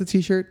 I got the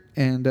T-shirt,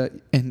 and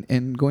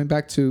going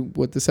back to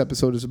what this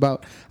episode is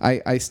about,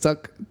 I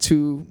stuck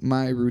to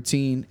my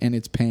routine, and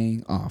it's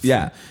paying off.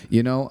 Yeah.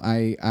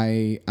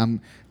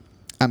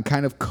 I'm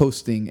kind of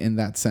coasting in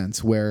that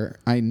sense where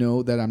I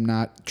know that I'm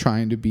not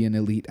trying to be an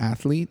elite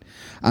athlete.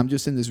 I'm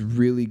just in this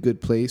really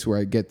good place where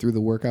I get through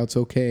the workouts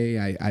okay.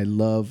 I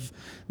love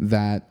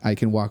that I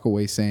can walk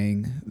away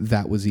saying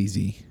that was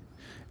easy.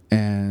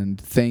 And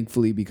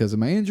thankfully, because of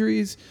my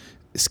injuries,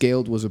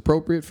 scaled was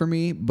appropriate for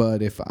me.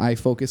 But if I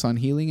focus on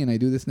healing and I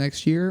do this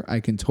next year, I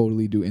can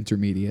totally do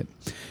intermediate.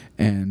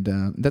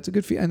 And that's a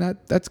good feel. And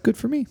that's good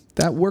for me.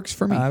 That works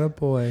for me.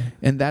 Attaboy.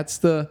 And that's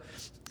the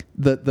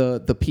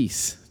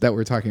piece that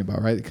we're talking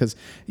about, right? Because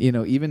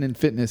even in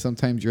fitness,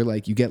 sometimes you're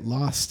like, you get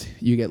lost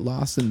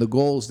in the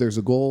goals. There's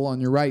a goal on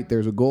your right,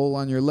 there's a goal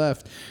on your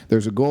left,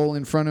 there's a goal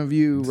in front of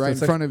you, right in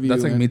front of you.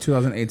 That's like me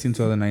 2018,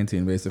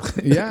 2019,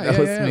 basically. Yeah, That yeah,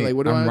 was yeah. me. Like,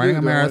 what do I I'm wanna running do?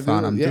 a Do I wanna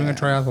marathon. do- I'm doing yeah. a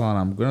triathlon.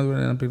 I'm going to do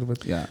an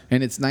Olympic. Yeah.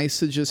 And it's nice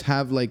to just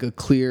have like a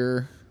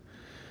clear,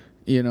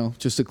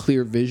 just a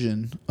clear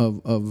vision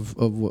of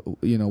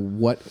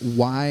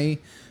why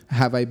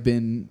have I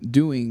been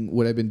doing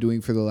what I've been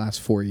doing for the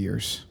last 4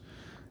 years.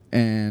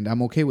 And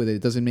I'm okay with it.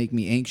 It doesn't make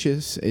me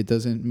anxious. It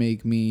doesn't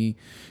make me,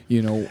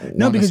 No,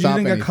 wanna because you stop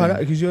didn't get caught anything. up.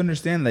 Because you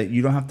understand that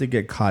you don't have to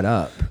get caught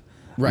up.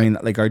 Right. I mean,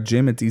 like our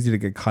gym, it's easy to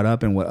get caught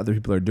up in what other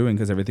people are doing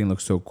because everything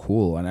looks so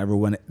cool, and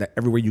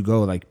everywhere you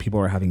go, like people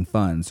are having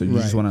fun. So you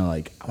just Right. want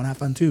to I want to have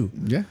fun too.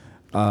 Yeah.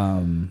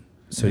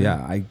 So yeah,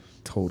 I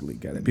totally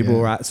get it. People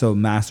Yeah. were so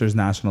Masters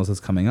Nationals is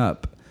coming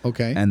up.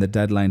 Okay. And the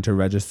deadline to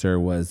register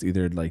was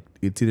either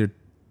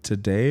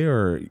today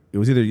or it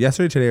was either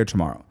yesterday, today, or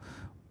tomorrow.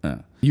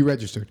 You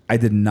registered. I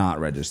did not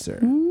register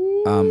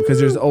because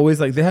there's always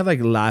they have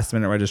last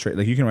minute registration.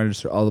 Like you can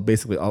register all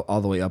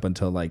the way up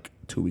until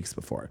 2 weeks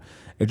before.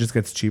 It just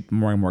gets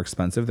more and more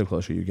expensive the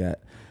closer you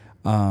get,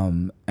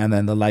 and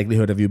then the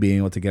likelihood of you being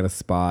able to get a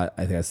spot,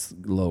 I guess,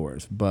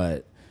 lowers.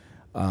 But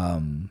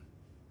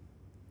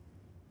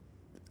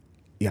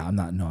yeah, I'm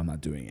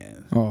not doing it.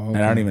 Oh, And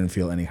I don't okay. even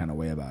feel any kind of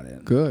way about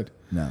it. Good.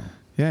 No.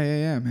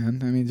 Yeah, man.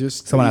 I mean,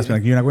 just Someone asked me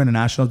you're not going to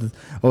nationals?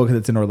 Oh, because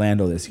it's in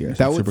Orlando this year.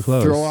 So that it's would super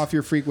close. throw off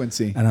your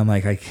frequency. And I'm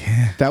like, I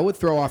can't. That would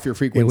throw off your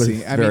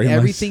frequency. I very mean, much-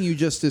 everything you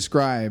just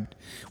described,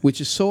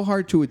 which is so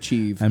hard to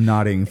achieve. I'm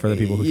nodding for the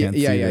people who can't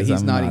see. Yeah, as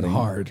he's I'm nodding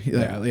hard.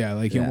 Yeah,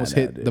 like he Yeah, almost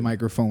no, hit the dude.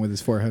 microphone with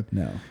his forehead.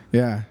 No,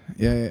 Yeah.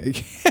 I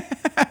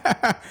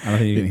don't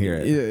think you can hear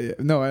it. Yeah.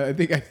 No, I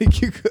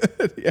think you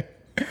could. Yeah.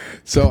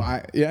 So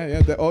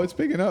it's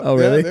picking up. Oh,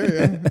 really?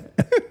 Yeah,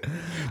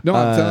 no,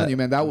 I'm telling you,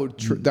 man, that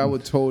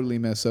would totally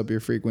mess up your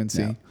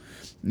frequency.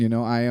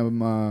 Yeah. I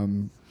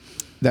am.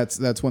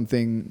 That's one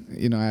thing.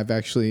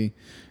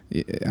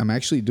 I'm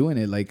actually doing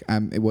it. Like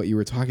what you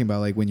were talking about.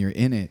 Like when you're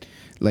in it.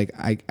 Like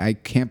I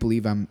can't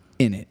believe I'm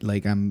in it.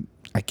 Like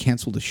I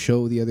canceled a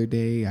show the other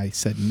day. I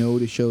said no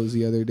to shows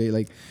the other day.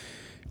 Like.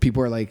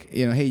 People are like,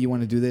 hey, you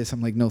want to do this? I'm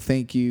like, no,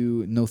 thank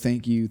you. No,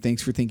 thank you.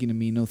 Thanks for thinking of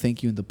me. No,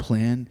 thank you. And the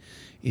plan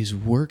is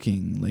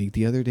working. Like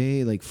the other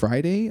day, like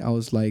Friday, I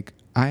was like,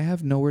 I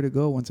have nowhere to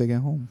go once I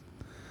get home.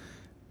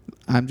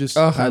 I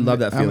love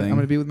that feeling. I'm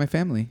going to be with my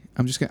family.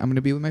 I'm going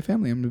to be with my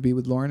family. I'm going to be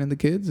with Lauren and the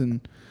kids.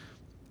 And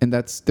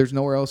there's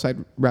nowhere else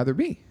I'd rather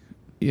be,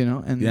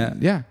 and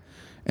yeah.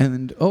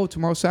 And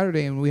tomorrow's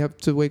Saturday and we have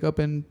to wake up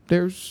and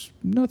there's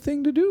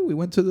nothing to do. We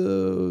went to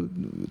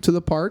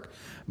the park.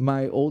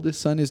 My oldest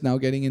son is now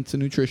getting into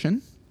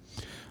nutrition.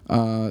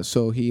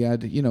 So he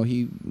had,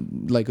 he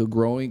like a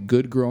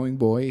good growing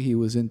boy. He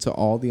was into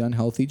all the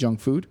unhealthy junk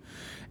food.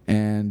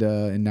 And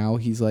now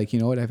he's like, you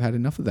know what? I've had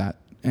enough of that.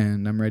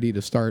 And I'm ready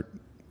to start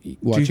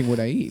watching what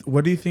I eat.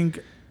 What do you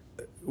think?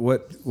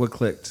 What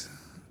clicked?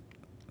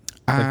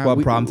 What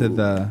prompted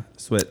the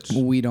switch?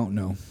 We don't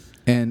know.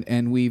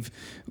 And we've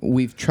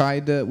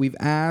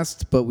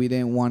asked, but we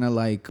didn't want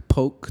to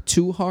poke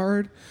too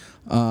hard.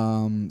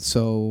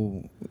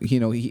 So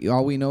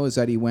all we know is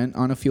that he went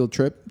on a field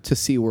trip to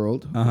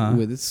SeaWorld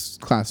with his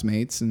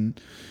classmates, and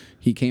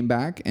he came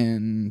back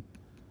and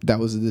that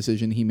was the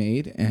decision he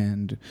made,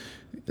 and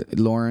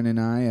Lauren and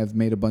I have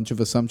made a bunch of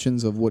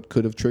assumptions of what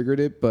could have triggered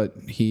it, but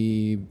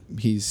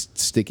he's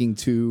sticking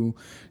to,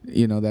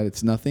 that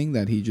it's nothing,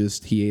 that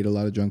he ate a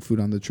lot of junk food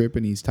on the trip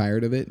and he's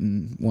tired of it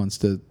and wants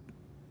to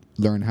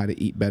learn how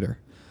to eat better.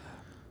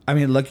 I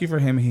mean, lucky for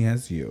him, he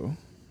has you.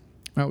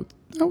 I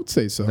would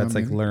say so. That's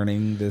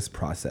learning this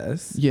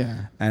process.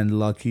 Yeah. And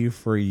lucky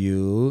for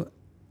you,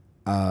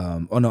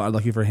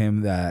 lucky for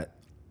him that,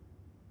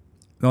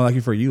 no,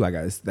 lucky for you, I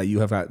guess, that you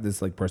have got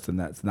this like person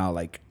that's now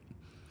like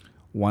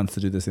wants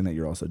to do this thing that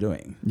you're also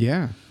doing.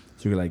 Yeah.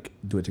 So you can like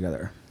do it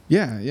together.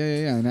 Yeah.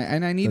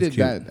 And I needed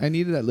that. I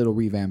needed that little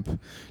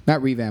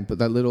not revamp, but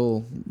that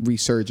little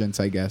resurgence,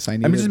 I guess. It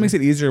just makes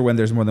it easier when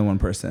there's more than one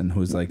person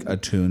who's like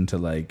attuned to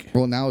like.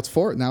 Well, now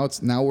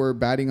we're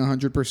batting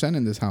 100%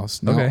 in this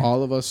house. Now Okay.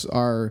 all of us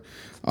are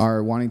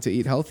wanting to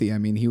eat healthy. I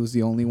mean, he was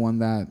the only one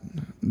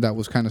that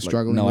was kind of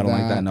struggling. No, with I don't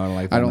like that. No, I don't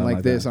like that. I don't No,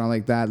 like this. that. I don't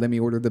like that. Let me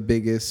order the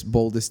biggest,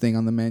 boldest thing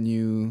on the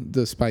menu,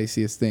 the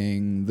spiciest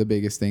thing, the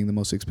biggest thing, the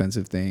most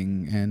expensive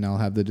thing, and I'll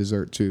have the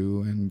dessert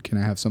too. And can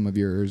I have some of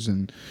yours?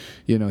 And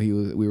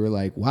we were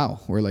like, wow,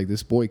 we're like,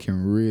 this boy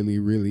can really,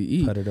 really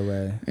eat. Put it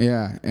away.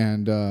 Yeah,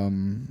 and I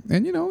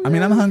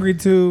mean, I'm hungry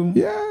too.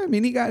 Yeah, I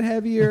mean, he got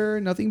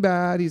heavier. Nothing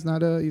bad. He's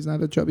not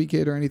a chubby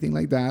kid or anything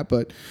like that.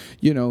 But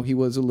he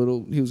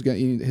was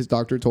getting. His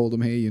doctor told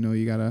him, hey,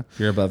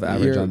 You're above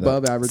average. You're on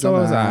above that. average. So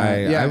on was that.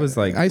 I. Yeah, I was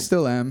like, I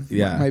still am.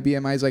 Yeah. My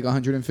BMI is like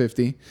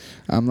 150.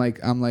 I'm like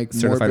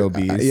certified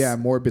obese. Yeah,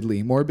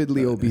 morbidly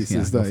obese yeah,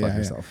 is go the fuck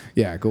yourself.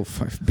 Yeah, go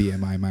fuck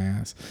BMI my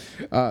ass.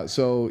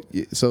 So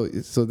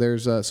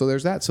there's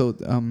that. So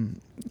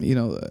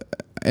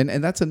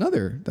and that's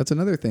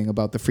another thing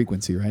about the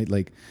frequency, right?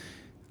 Like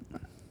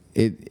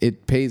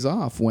it pays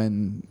off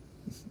when,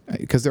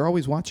 because they're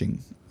always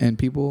watching, and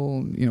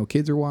people,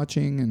 kids are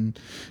watching, and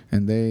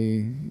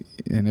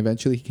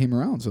eventually he came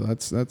around. So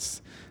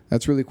that's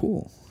really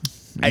cool.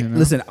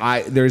 Listen,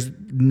 there's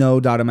no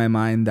doubt in my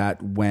mind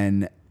that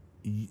when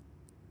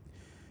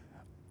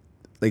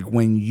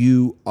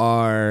you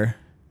are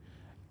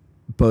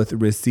both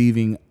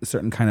receiving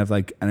certain kind of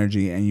like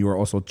energy and you are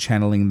also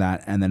channeling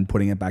that and then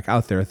putting it back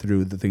out there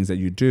through the things that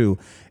you do,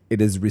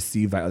 it is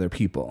received by other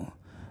people.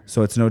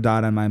 So it's no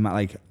doubt in my mind,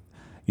 like,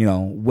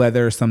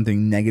 whether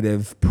something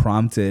negative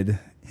prompted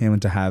him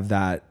to have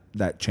that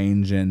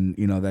change in,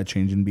 that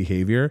change in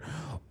behavior.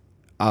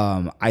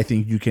 I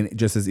think you can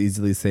just as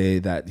easily say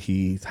that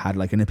he had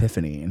like an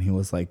epiphany and he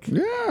was like,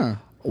 yeah,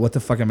 what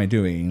the fuck am I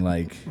doing?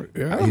 Like,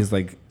 yeah. He's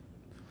like,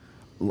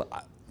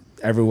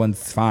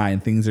 everyone's fine.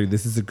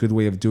 This is a good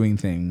way of doing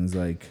things.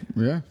 Like,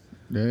 yeah.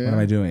 What am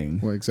I doing?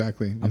 Well,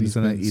 exactly. I'm just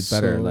going to eat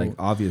better, like,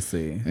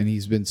 obviously. And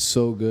he's been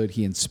so good.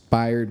 He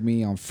inspired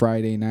me on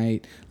Friday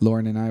night.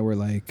 Lauren and I were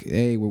like,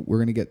 hey, we're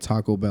going to get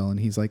Taco Bell.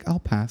 And he's like, I'll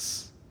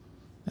pass.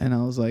 And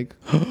I was like,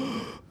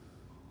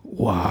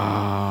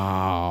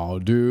 wow,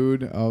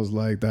 dude. I was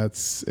like,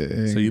 that's...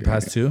 So you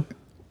passed too?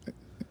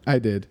 I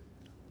did.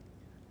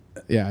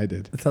 Yeah, I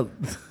did.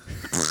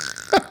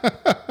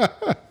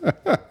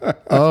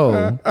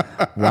 Oh,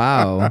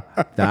 wow.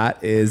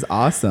 That is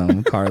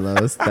awesome,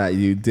 Carlos, that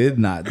you did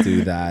not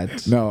do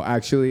that. No,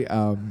 actually,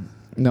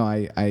 no,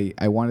 I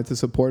wanted to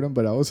support him,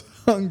 but I was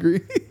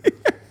hungry.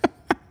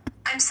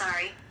 I'm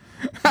sorry.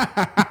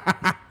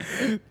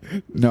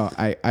 No,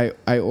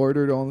 I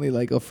ordered only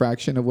like a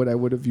fraction of what I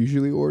would have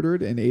usually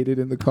ordered and ate it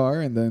in the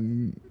car, and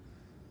then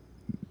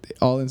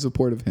all in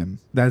support of him.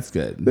 That's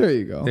good. There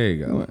you go. There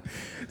you go.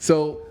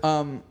 So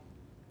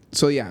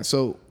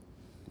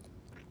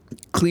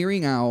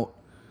clearing out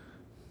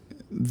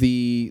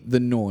the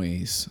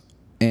noise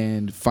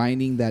and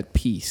finding that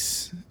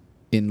peace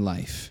in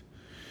life,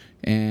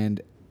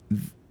 and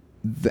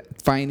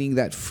finding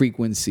that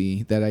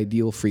frequency, that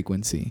ideal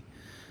frequency.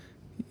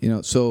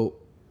 So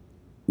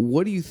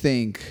what do you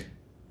think?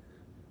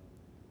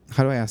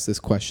 How do I ask this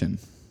question?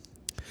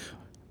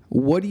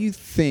 What do you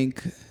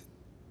think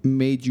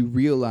made you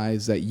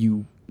realize that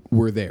you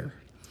were there?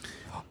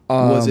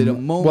 Was it a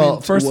moment?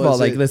 Well, first of all,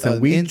 like,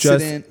 listen,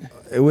 incident?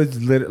 it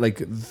was literally like,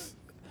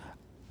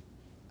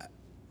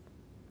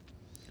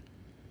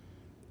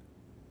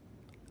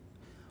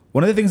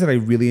 one of the things that I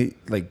really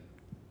like,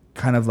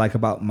 kind of like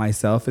about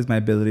myself is my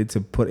ability to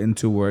put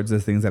into words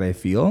the things that I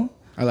feel.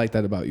 I like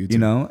that about you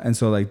too. And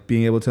so like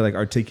being able to like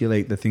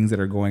articulate the things that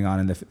are going on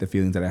and the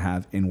feelings that I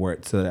have in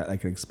words so that I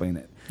can explain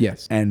it.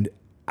 Yes. And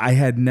I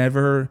had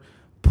never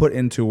put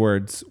into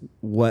words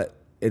what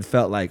it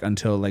felt like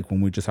until like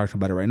when we just talked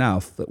about it right now,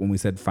 when we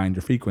said find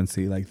your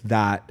frequency, like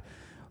that,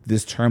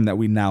 this term that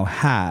we now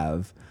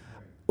have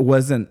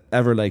wasn't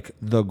ever like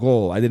the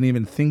goal. I didn't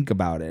even think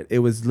about it. It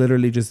was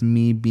literally just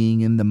me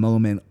being in the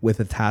moment with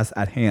a task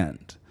at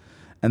hand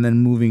and then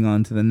moving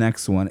on to the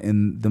next one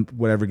in the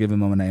whatever given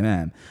moment I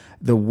am.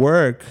 The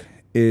work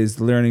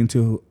is learning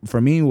to, for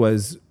me,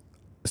 was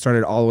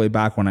started all the way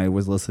back when I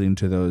was listening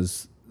to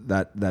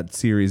that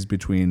series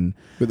between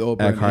with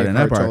Oprah Eckhart and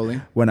Eckhart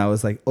Tolle. When I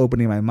was like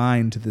opening my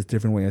mind to this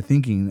different way of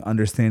thinking,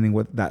 understanding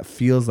what that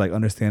feels like,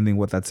 understanding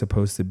what that's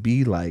supposed to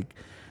be like,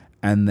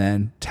 and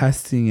then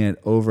testing it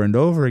over and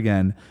over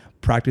again.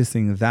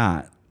 practicing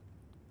that,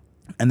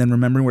 and then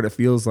remembering what it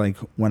feels like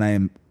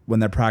when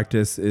that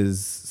practice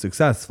is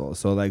successful.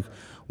 So like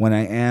when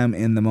I am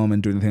in the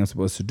moment doing the thing I'm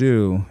supposed to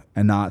do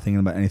and not thinking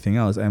about anything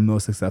else, I'm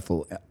most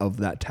successful of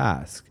that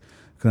task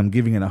because I'm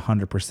giving it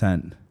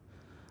 100%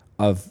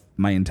 of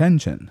my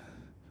intention,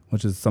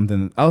 which is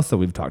something else that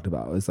we've talked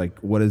about. It's like,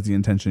 what is the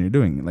intention you're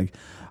doing? Like,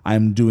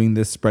 I'm doing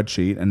this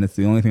spreadsheet and it's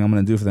the only thing I'm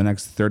going to do for the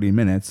next 30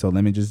 minutes. So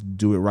let me just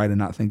do it right and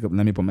not think of,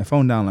 let me put my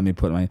phone down. Let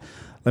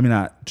me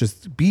not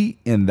just be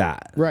in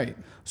that. Right.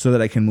 So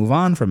that I can move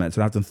on from it.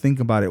 So I don't have to think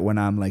about it when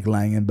I'm like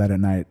lying in bed at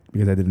night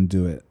because I didn't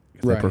do it.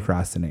 Because I Right.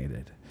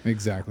 procrastinated.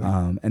 Exactly.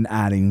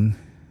 And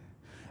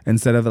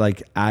instead of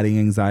like adding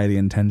anxiety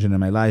and tension in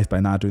my life by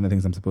not doing the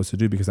things I'm supposed to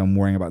do because I'm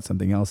worrying about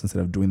something else instead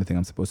of doing the thing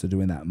I'm supposed to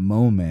do in that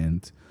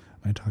moment.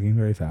 Am I talking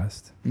very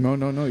fast? No,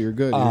 you're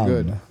good. You're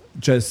good.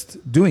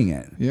 Just doing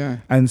it. Yeah.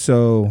 And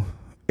so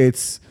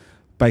it's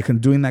by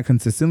doing that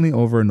consistently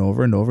over and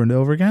over and over and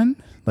over again,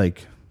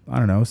 like, I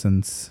don't know,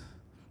 since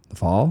the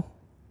fall,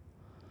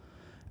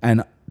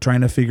 and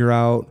trying to figure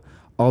out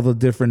all the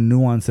different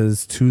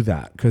nuances to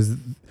that. Because,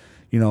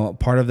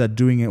 part of that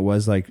doing it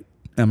was like,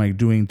 am I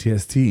doing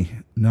TST?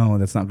 No,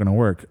 that's not going to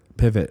work.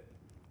 Pivot.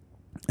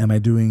 Am I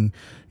doing,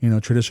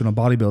 traditional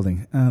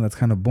bodybuilding? That's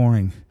kind of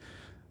boring.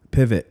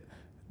 Pivot.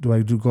 Do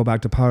I go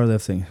back to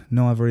powerlifting?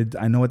 No,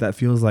 I know what that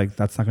feels like.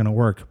 That's not going to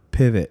work.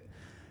 Pivot.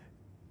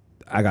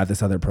 I got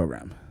this other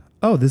program.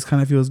 Oh, this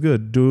kind of feels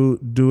good. Do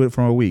it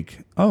for a week.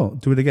 Oh,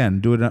 do it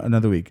again. Do it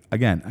another week.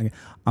 Again.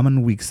 I'm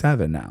on week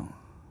 7 now.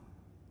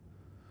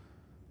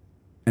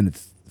 And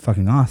it's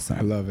fucking awesome.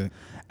 I love it.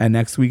 And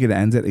next week it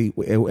ends at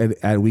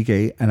week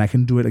 8, and I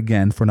can do it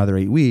again for another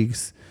 8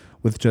 weeks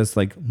with just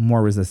like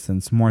more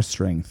resistance, more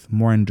strength,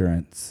 more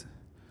endurance.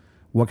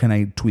 What can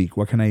I tweak?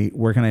 Where can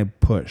I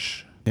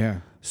push? Yeah.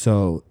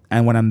 So,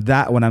 and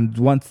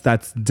once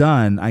that's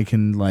done, I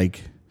can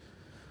like,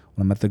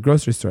 when I'm at the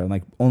grocery store, I'm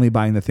like only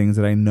buying the things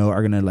that I know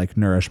are going to like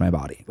nourish my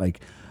body.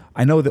 Like,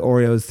 I know the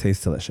Oreos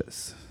taste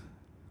delicious.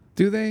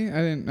 Do they?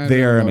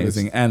 They are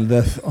amazing. And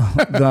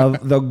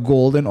the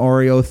golden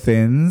Oreo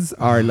thins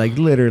are like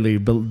literally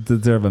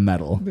deserve a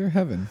medal. They're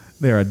heaven.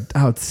 They're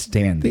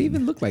outstanding. They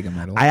even look like a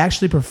medal. I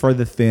actually prefer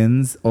the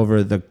thins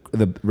over the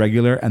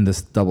regular and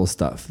this double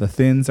stuff. The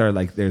thins are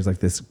like, there's like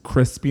this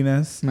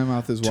crispiness. My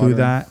mouth is watering.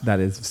 To that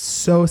is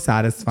so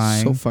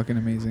satisfying. So fucking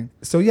amazing.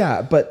 So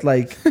yeah, but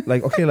like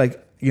okay,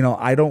 like,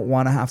 I don't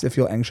want to have to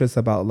feel anxious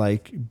about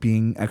like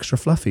being extra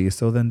fluffy.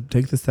 So then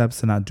take the steps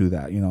to not do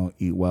that.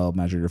 Eat well,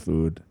 measure your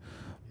food.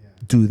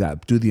 Do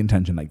that. Do the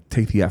intention. Like,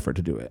 take the effort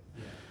to do it.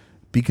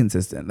 Be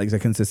consistent. Like, the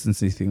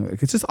consistency thing.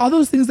 Like, it's just all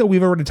those things that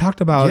we've already talked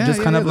about.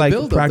 Kind of like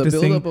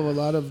practicing. The build up of a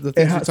lot of the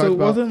things we talked so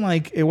about.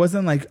 It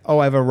wasn't like, oh,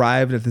 I've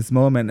arrived at this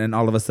moment and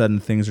all of a sudden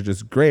things are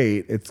just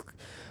great.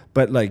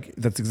 But like,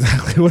 that's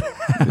exactly what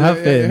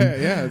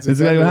happened. Yeah. It's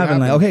exactly what happened.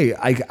 Like, okay,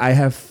 I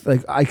have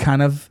like, I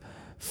kind of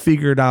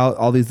figured out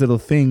all these little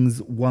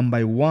things one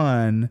by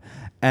one,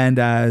 and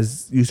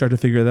as you start to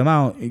figure them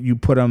out, you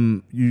put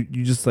them. You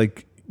just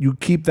like. You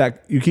keep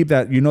that,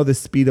 the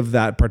speed of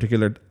that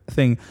particular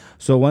thing.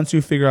 So once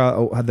you figure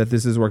out that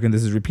this is working,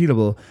 this is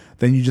repeatable,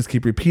 then you just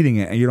keep repeating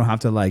it, and you don't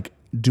have to like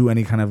do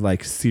any kind of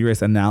like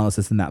serious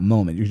analysis in that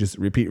moment. You just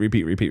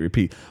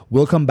repeat.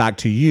 We'll come back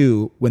to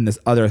you when this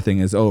other thing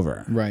is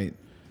over. Right.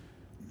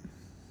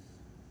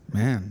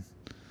 Man.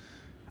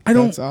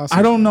 That's awesome.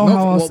 I don't know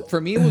how else. Well, for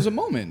me, it was a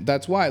moment.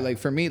 That's why. Like,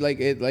 for me, like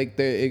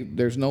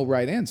there's no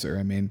right answer.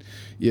 I mean,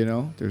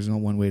 there's no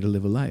one way to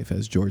live a life,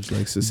 as George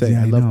likes to say.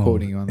 Yeah, I love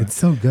quoting you on that. It's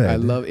so good. I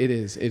love it.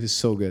 It is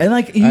so good. And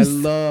like, I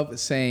love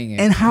saying it.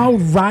 And how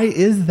right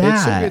is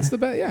that? It's the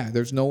best. Yeah.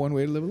 There's no one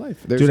way to live a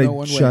life. There's Dude, no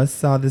one way. I just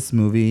saw this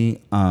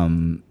movie,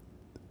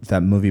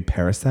 that movie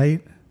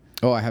Parasite.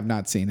 Oh, I have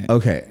not seen it.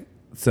 Okay,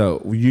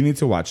 so you need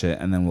to watch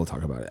it, and then we'll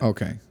talk about it.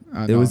 Okay.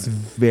 It was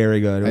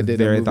very good. It was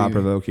very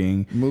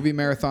thought-provoking. Movie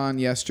marathon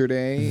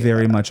yesterday.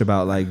 Very much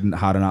about like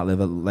how to not live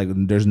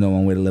there's no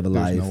one way to live a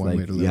life. There's no one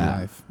way to live a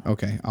life.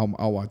 Okay,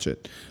 I'll watch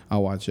it.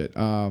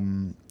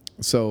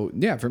 So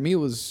yeah, for me it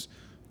was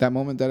that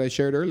moment that I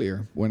shared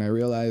earlier when I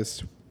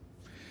realized,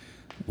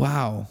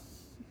 wow,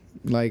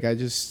 like I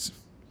get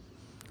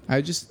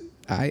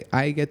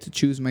to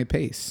choose my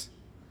pace,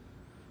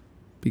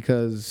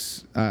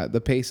 because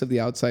the pace of the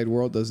outside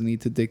world doesn't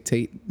need to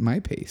dictate my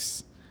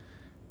pace.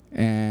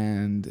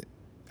 And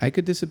I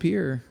could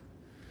disappear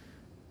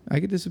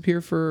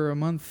for a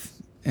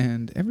month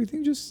and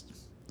everything just,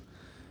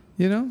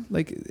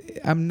 like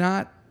I'm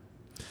not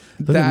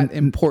that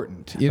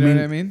important. You know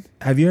what I mean?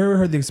 Have you ever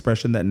heard the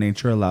expression that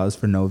nature allows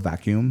for no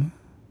vacuum?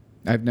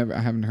 I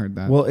haven't heard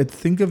that. Well,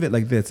 think of it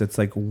like this. It's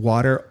like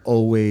water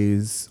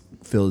always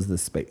fills the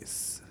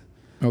space.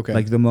 Okay.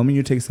 Like the moment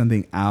you take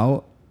something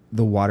out,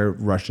 the water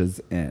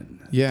rushes in.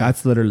 Yeah.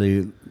 That's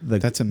literally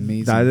that's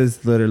amazing. That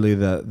is literally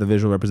the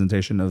visual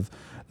representation of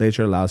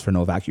nature allows for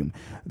no vacuum.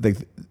 Like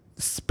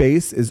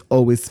space is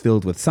always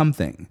filled with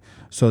something.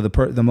 So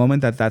the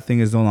moment that thing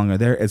is no longer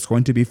there, it's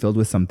going to be filled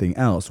with something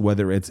else,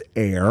 whether it's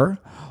air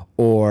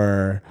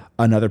or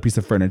another piece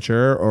of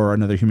furniture or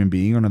another human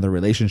being or another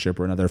relationship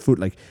or another food.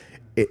 Like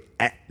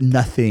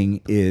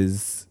nothing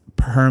is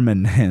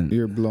permanent.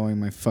 You're blowing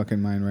my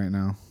fucking mind right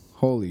now.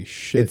 Holy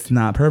shit. It's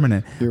not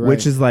permanent. You're Which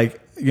right. is like,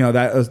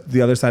 that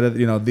the other side of,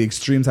 the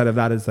extreme side of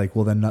that is like,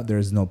 well, then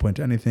there's no point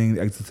to anything,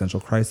 existential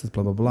crisis,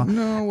 blah, blah, blah.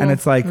 No, and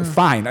it's like,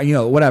 fine,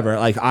 whatever.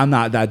 Like, I'm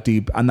not that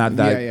deep. I'm not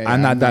that,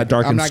 I'm not that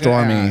dark and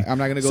stormy. I'm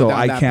not gonna go so down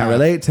I that can't path.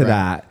 relate to Right.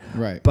 that.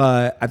 Right.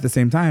 But at the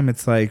same time,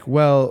 it's like,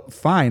 well,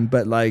 fine.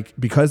 But like,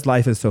 because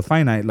life is so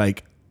finite,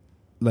 like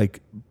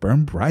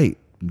burn bright,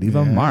 leave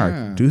a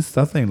mark, do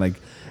something, like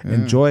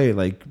enjoy,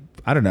 like,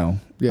 I don't know.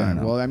 Yeah. I don't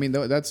know. Well, I mean,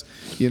 that's,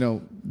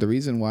 the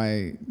reason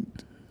why,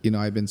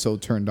 I've been so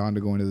turned on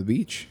to going to the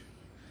beach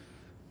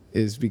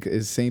is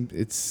because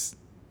it's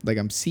like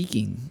I'm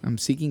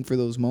seeking for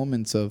those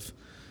moments of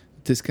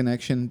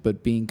disconnection,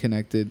 but being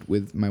connected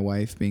with my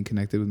wife, being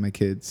connected with my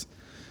kids,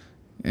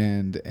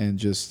 and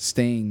just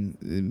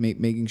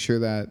making sure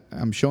that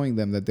I'm showing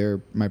them that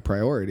they're my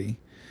priority.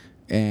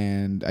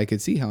 And I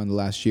could see how in the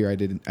last year I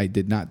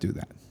did not do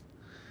that.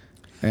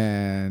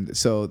 And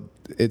so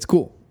it's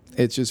cool.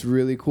 It's just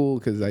really cool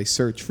because I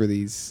search for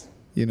these,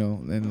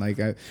 and like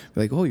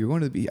oh, you're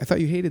going to the beach. I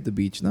thought you hated the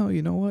beach. No,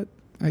 you know what?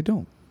 I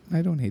don't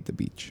hate the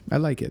beach. I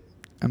like it.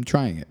 I'm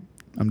trying it.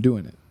 I'm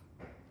doing it.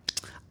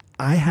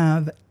 I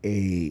have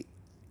a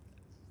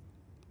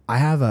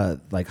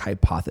like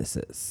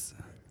hypothesis,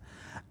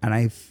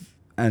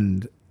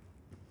 and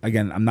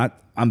again,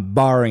 I'm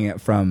borrowing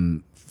it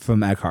from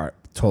Eckhart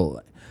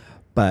totally,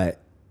 but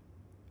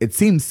it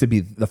seems to be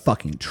the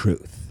fucking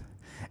truth,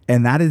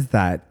 and that is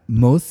that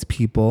most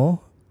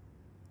people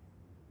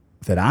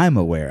that I'm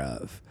aware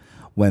of,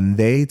 when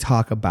they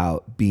talk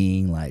about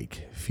being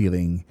like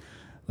feeling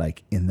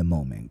like in the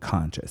moment,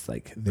 conscious,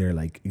 like they're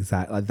like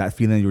exactly like that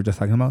feeling you were just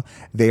talking about,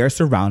 they are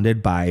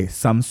surrounded by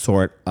some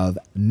sort of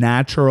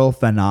natural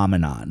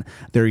phenomenon.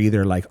 They're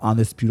either like on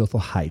this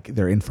beautiful hike,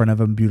 they're in front of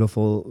a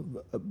beautiful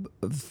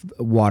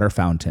water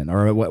fountain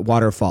or a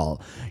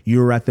waterfall,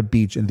 you're at the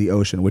beach in the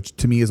ocean, which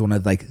to me is one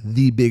of like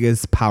the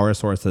biggest power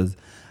sources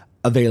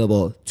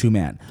available to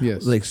man.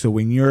 Yes. Like, so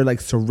when you're like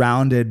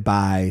surrounded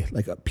by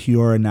like a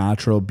pure,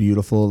 natural,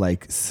 beautiful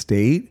like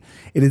state,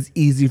 it is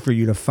easy for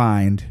you to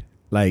find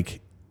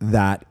like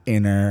that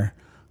inner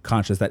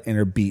conscious, that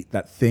inner beat,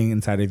 that thing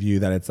inside of you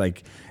that it's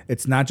like,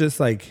 it's not just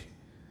like,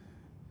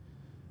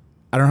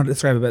 I don't know how to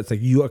describe it, but it's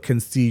like you can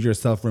see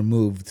yourself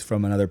removed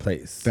from another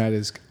place. That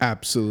is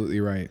absolutely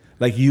right.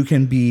 Like you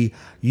can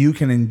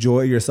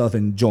enjoy yourself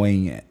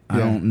enjoying it. I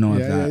don't know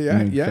if that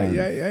makes sense.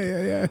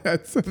 Yeah.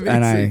 That's amazing.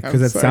 And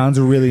because I'm it sorry. sounds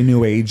really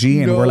new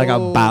agey, and we're like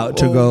No, about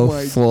to oh go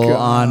my full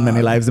on Many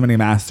God. Lives, Many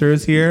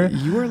Masters here.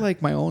 You are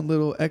like my own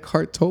little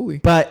Eckhart Tolle.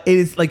 But it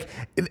is like,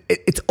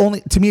 it's only,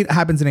 to me, it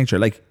happens in nature.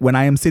 Like when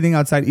I am sitting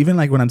outside, even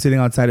like when I'm sitting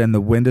outside and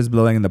the wind is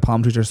blowing and the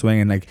palm trees are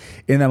swinging, like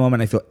in that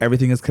moment, I feel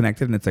everything is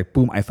connected and it's like,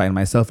 boom, I find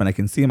myself and I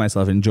can see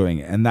myself enjoying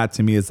it. And that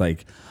to me is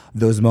like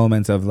those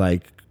moments of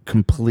like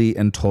complete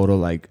and total,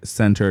 like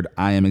centered,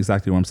 I am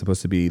exactly where I'm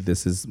supposed to be.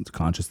 This is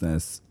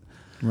consciousness.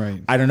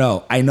 Right. I don't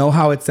know. I know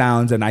how it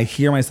sounds and I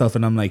hear myself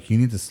and I'm like, you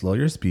need to slow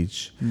your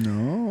speech.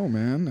 No,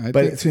 man. I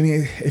But think to me,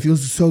 it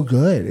feels so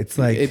good. It's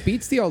like, it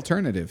beats the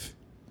alternative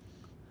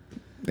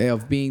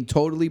of being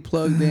totally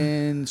plugged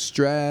in,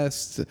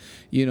 stressed,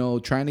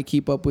 trying to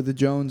keep up with the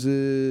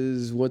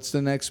Joneses. What's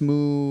the next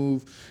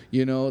move?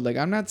 Like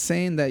I'm not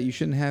saying that you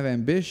shouldn't have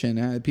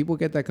ambition. People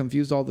get that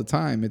confused all the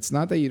time. It's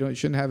not that you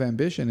shouldn't have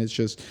ambition. It's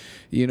just,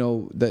 I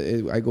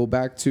go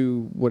back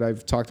to what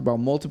I've talked about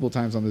multiple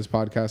times on this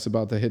podcast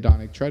about the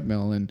hedonic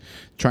treadmill and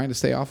trying to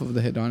stay off of the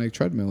hedonic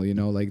treadmill.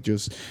 Like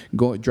just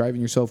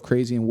driving yourself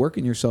crazy and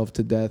working yourself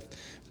to death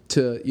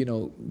to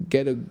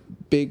get a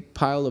big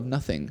pile of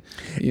nothing.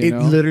 It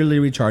literally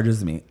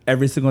recharges me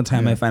every single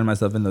time I find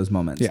myself in those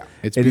moments. Yeah,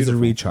 it is a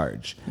beautiful.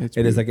 recharge. It's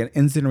It is like an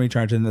instant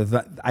recharge, and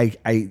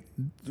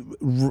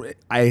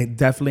I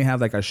definitely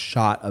have like a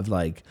shot of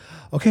like,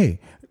 okay,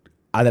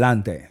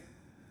 adelante,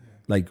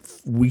 like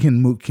we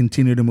can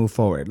continue to move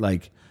forward.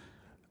 Like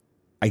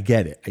I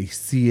get it, I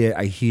see it,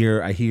 I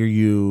hear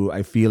you,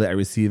 I feel it, I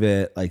receive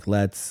it. Like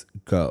let's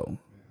go.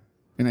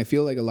 And I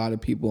feel like a lot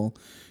of people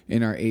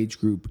in our age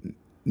group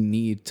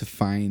need to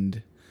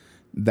find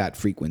that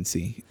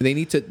frequency. They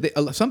need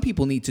to. Some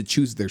people need to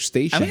choose their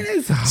station. I mean,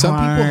 it's some people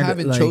hard,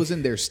 haven't like-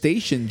 chosen their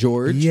station,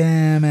 George.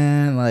 Yeah,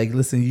 man. Like,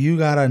 listen, you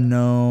gotta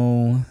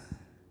know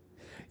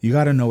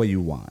what you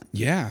want,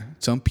 Yeah.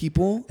 Some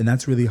people. and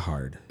that's really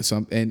hard.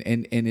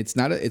 And it's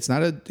not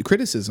a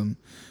criticism,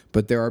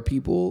 but there are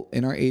people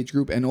in our age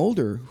group and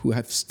older who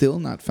have still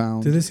not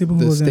found. There's people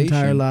the whose entire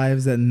station.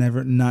 lives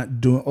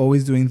that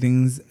always doing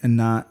things and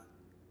not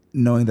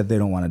knowing that they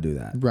don't want to do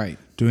that. Right.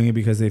 Doing it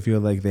because they feel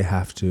like they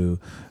have to,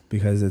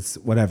 because it's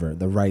whatever,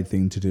 the right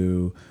thing to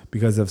do,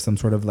 because of some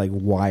sort of like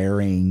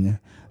wiring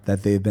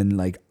that they've been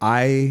like,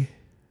 it's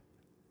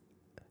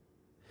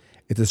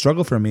a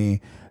struggle for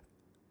me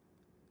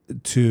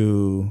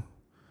to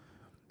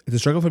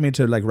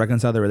like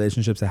reconcile the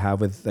relationships I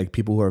have with like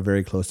people who are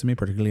very close to me,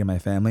 particularly in my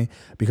family,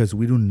 because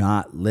we do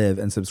not live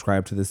and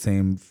subscribe to the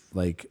same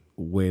like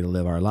way to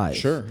live our life.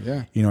 Sure,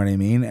 yeah. You know what I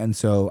mean? And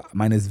so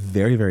mine is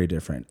very, very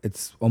different.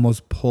 It's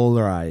almost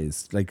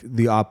polarized, like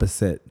the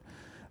opposite.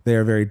 They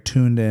are very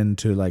tuned in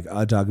to like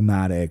a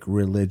dogmatic,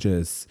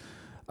 religious,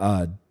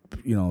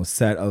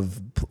 set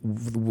of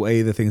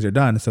way the things are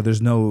done. So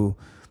there's no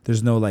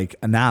like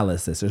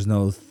analysis. There's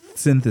no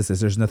synthesis.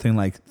 There's nothing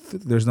like,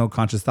 there's no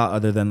conscious thought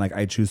other than like,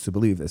 I choose to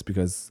believe this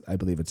because I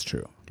believe it's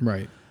true.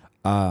 Right.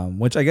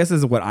 Which I guess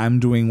is what I'm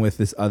doing with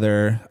this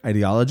other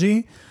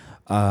ideology.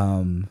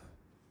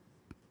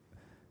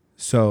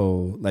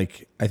 So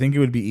like, I think it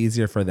would be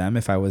easier for them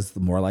if I was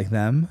more like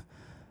them.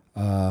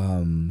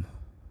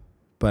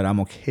 But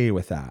I'm okay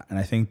with that. And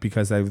I think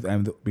because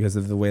because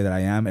of the way that I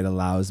am, it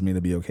allows me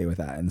to be okay with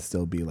that and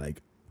still be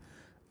like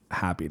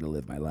happy to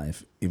live my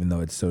life, even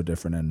though it's so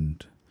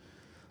different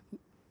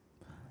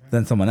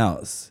than someone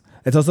else.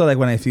 It's also like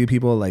when I see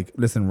people like,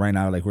 listen, right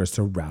now, like we're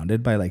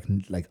surrounded by like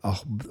a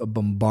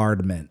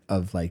bombardment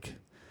of like,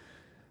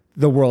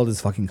 the world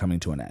is fucking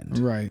coming to an end.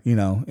 Right. You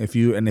know, if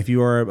you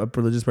are a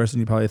religious person,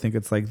 you probably think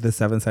it's like the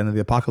seventh sign of the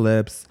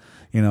apocalypse,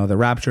 the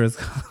rapture is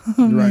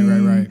coming.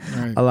 Right.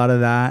 A lot of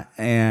that.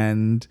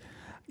 And,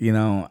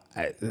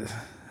 I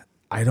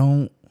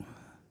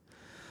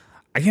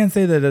can't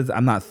say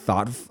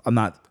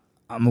that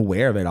I'm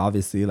aware of it,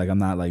 obviously. Like, I'm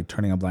not like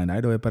turning a blind eye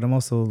to it, but I'm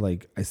also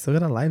like, I still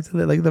got a life to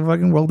live. Like, the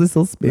fucking world is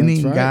still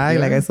spinning, right, guy. yeah.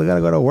 Like, I still got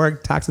to go to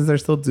work. Taxes are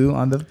still due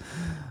on the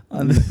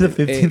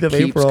 15th of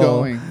keeps April.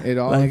 Going. It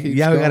all keeps we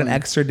going. got an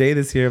extra day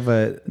this year,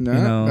 but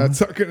No,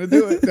 that's not gonna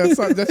do it. That's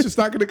just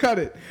not gonna cut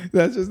it.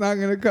 That's just not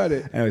gonna cut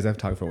it. Anyways, I've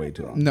talked for way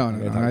too long. No.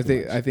 I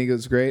think it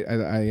was great.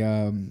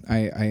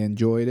 I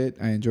enjoyed it.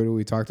 I enjoyed what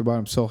we talked about.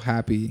 I'm so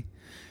happy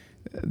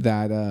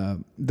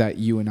that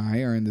you and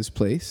I are in this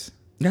place.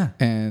 Yeah.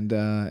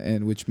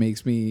 And which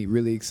makes me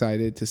really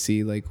excited to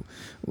see like,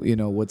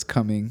 what's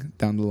coming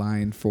down the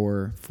line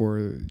for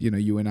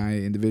you and I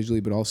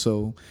individually, but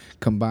also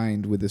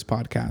combined with this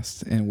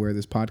podcast and where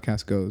this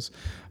podcast goes.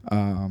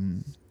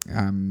 And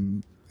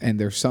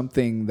there's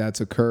something that's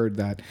occurred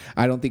that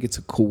I don't think it's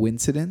a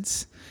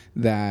coincidence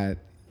that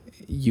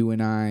you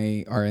and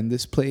I are in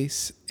this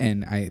place,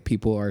 and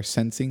people are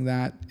sensing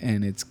that,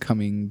 and it's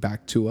coming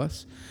back to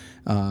us.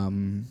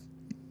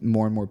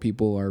 More and more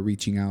people are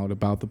reaching out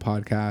about the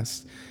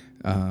podcast.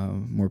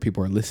 More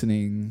people are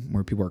listening.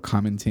 More people are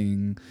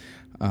commenting.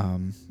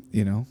 And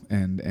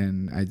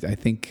I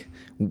think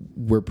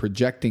we're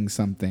projecting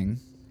something.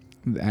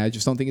 I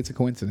just don't think it's a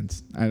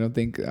coincidence. I don't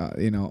think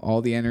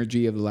all the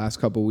energy of the last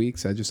couple of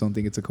weeks. I just don't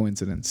think it's a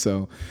coincidence.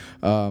 So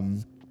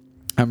I'm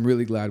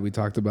really glad we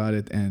talked about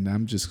it, and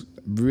I'm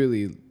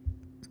grateful.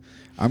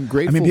 I mean,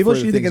 people for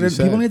the need to things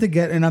you people said. need to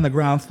get in on the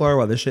ground floor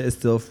while this shit is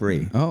still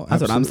free. Oh,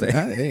 that's what I'm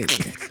absolutely. saying.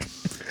 Hey.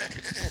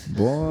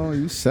 Boy,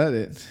 you said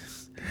it.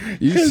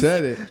 You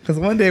said it. Because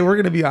one day we're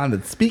gonna be on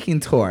the speaking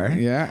tour.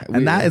 Yeah,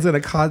 and that is gonna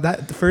cost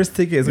that the first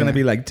ticket is gonna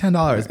be like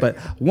 $10. But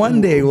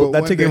one day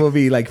that ticket will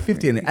be like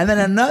 $50, and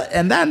then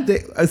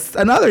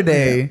another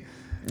day.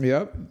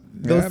 Yep.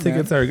 Those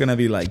tickets are gonna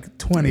be like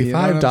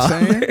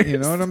 $25. You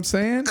know what I'm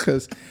saying?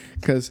 Because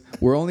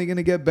we're only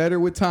gonna get better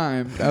with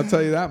time. I'll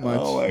tell you that much.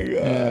 Oh my god,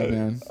 yeah,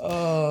 man.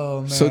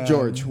 Oh man. So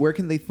George, where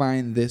can they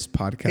find this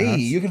podcast? Hey,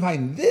 you can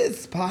find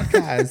this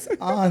podcast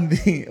on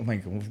the. Oh my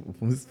god,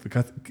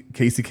 because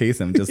Casey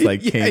Kasem just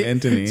like came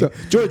into me. So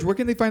George, where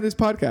can they find this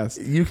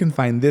podcast? You can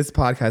find this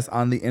podcast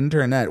on the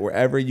internet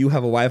wherever you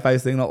have a Wi-Fi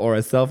signal or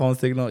a cell phone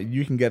signal.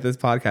 You can get this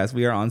podcast.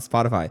 We are on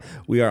Spotify.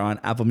 We are on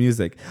Apple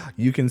Music.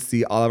 You can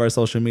see all of our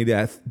social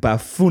media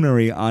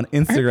buffoonery on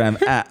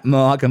Instagram at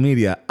Moaka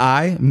Media.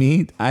 I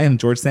am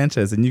George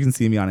Sanchez, and you can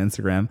see me on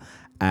Instagram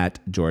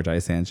at George I.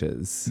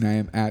 Sanchez. And I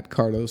am at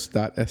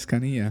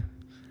Carlos.Escanilla.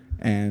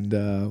 And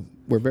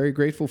we're very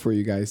grateful for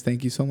you guys.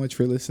 Thank you so much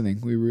for listening.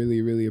 We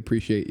really, really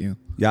appreciate you.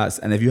 Yes,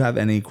 and if you have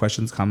any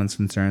questions, comments,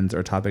 concerns,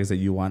 or topics that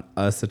you want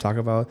us to talk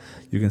about,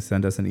 you can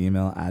send us an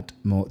email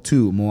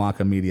to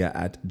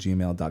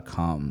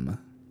moakamedia@gmail.com.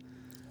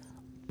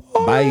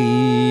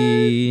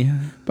 Bye.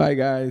 Bye,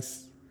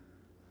 guys.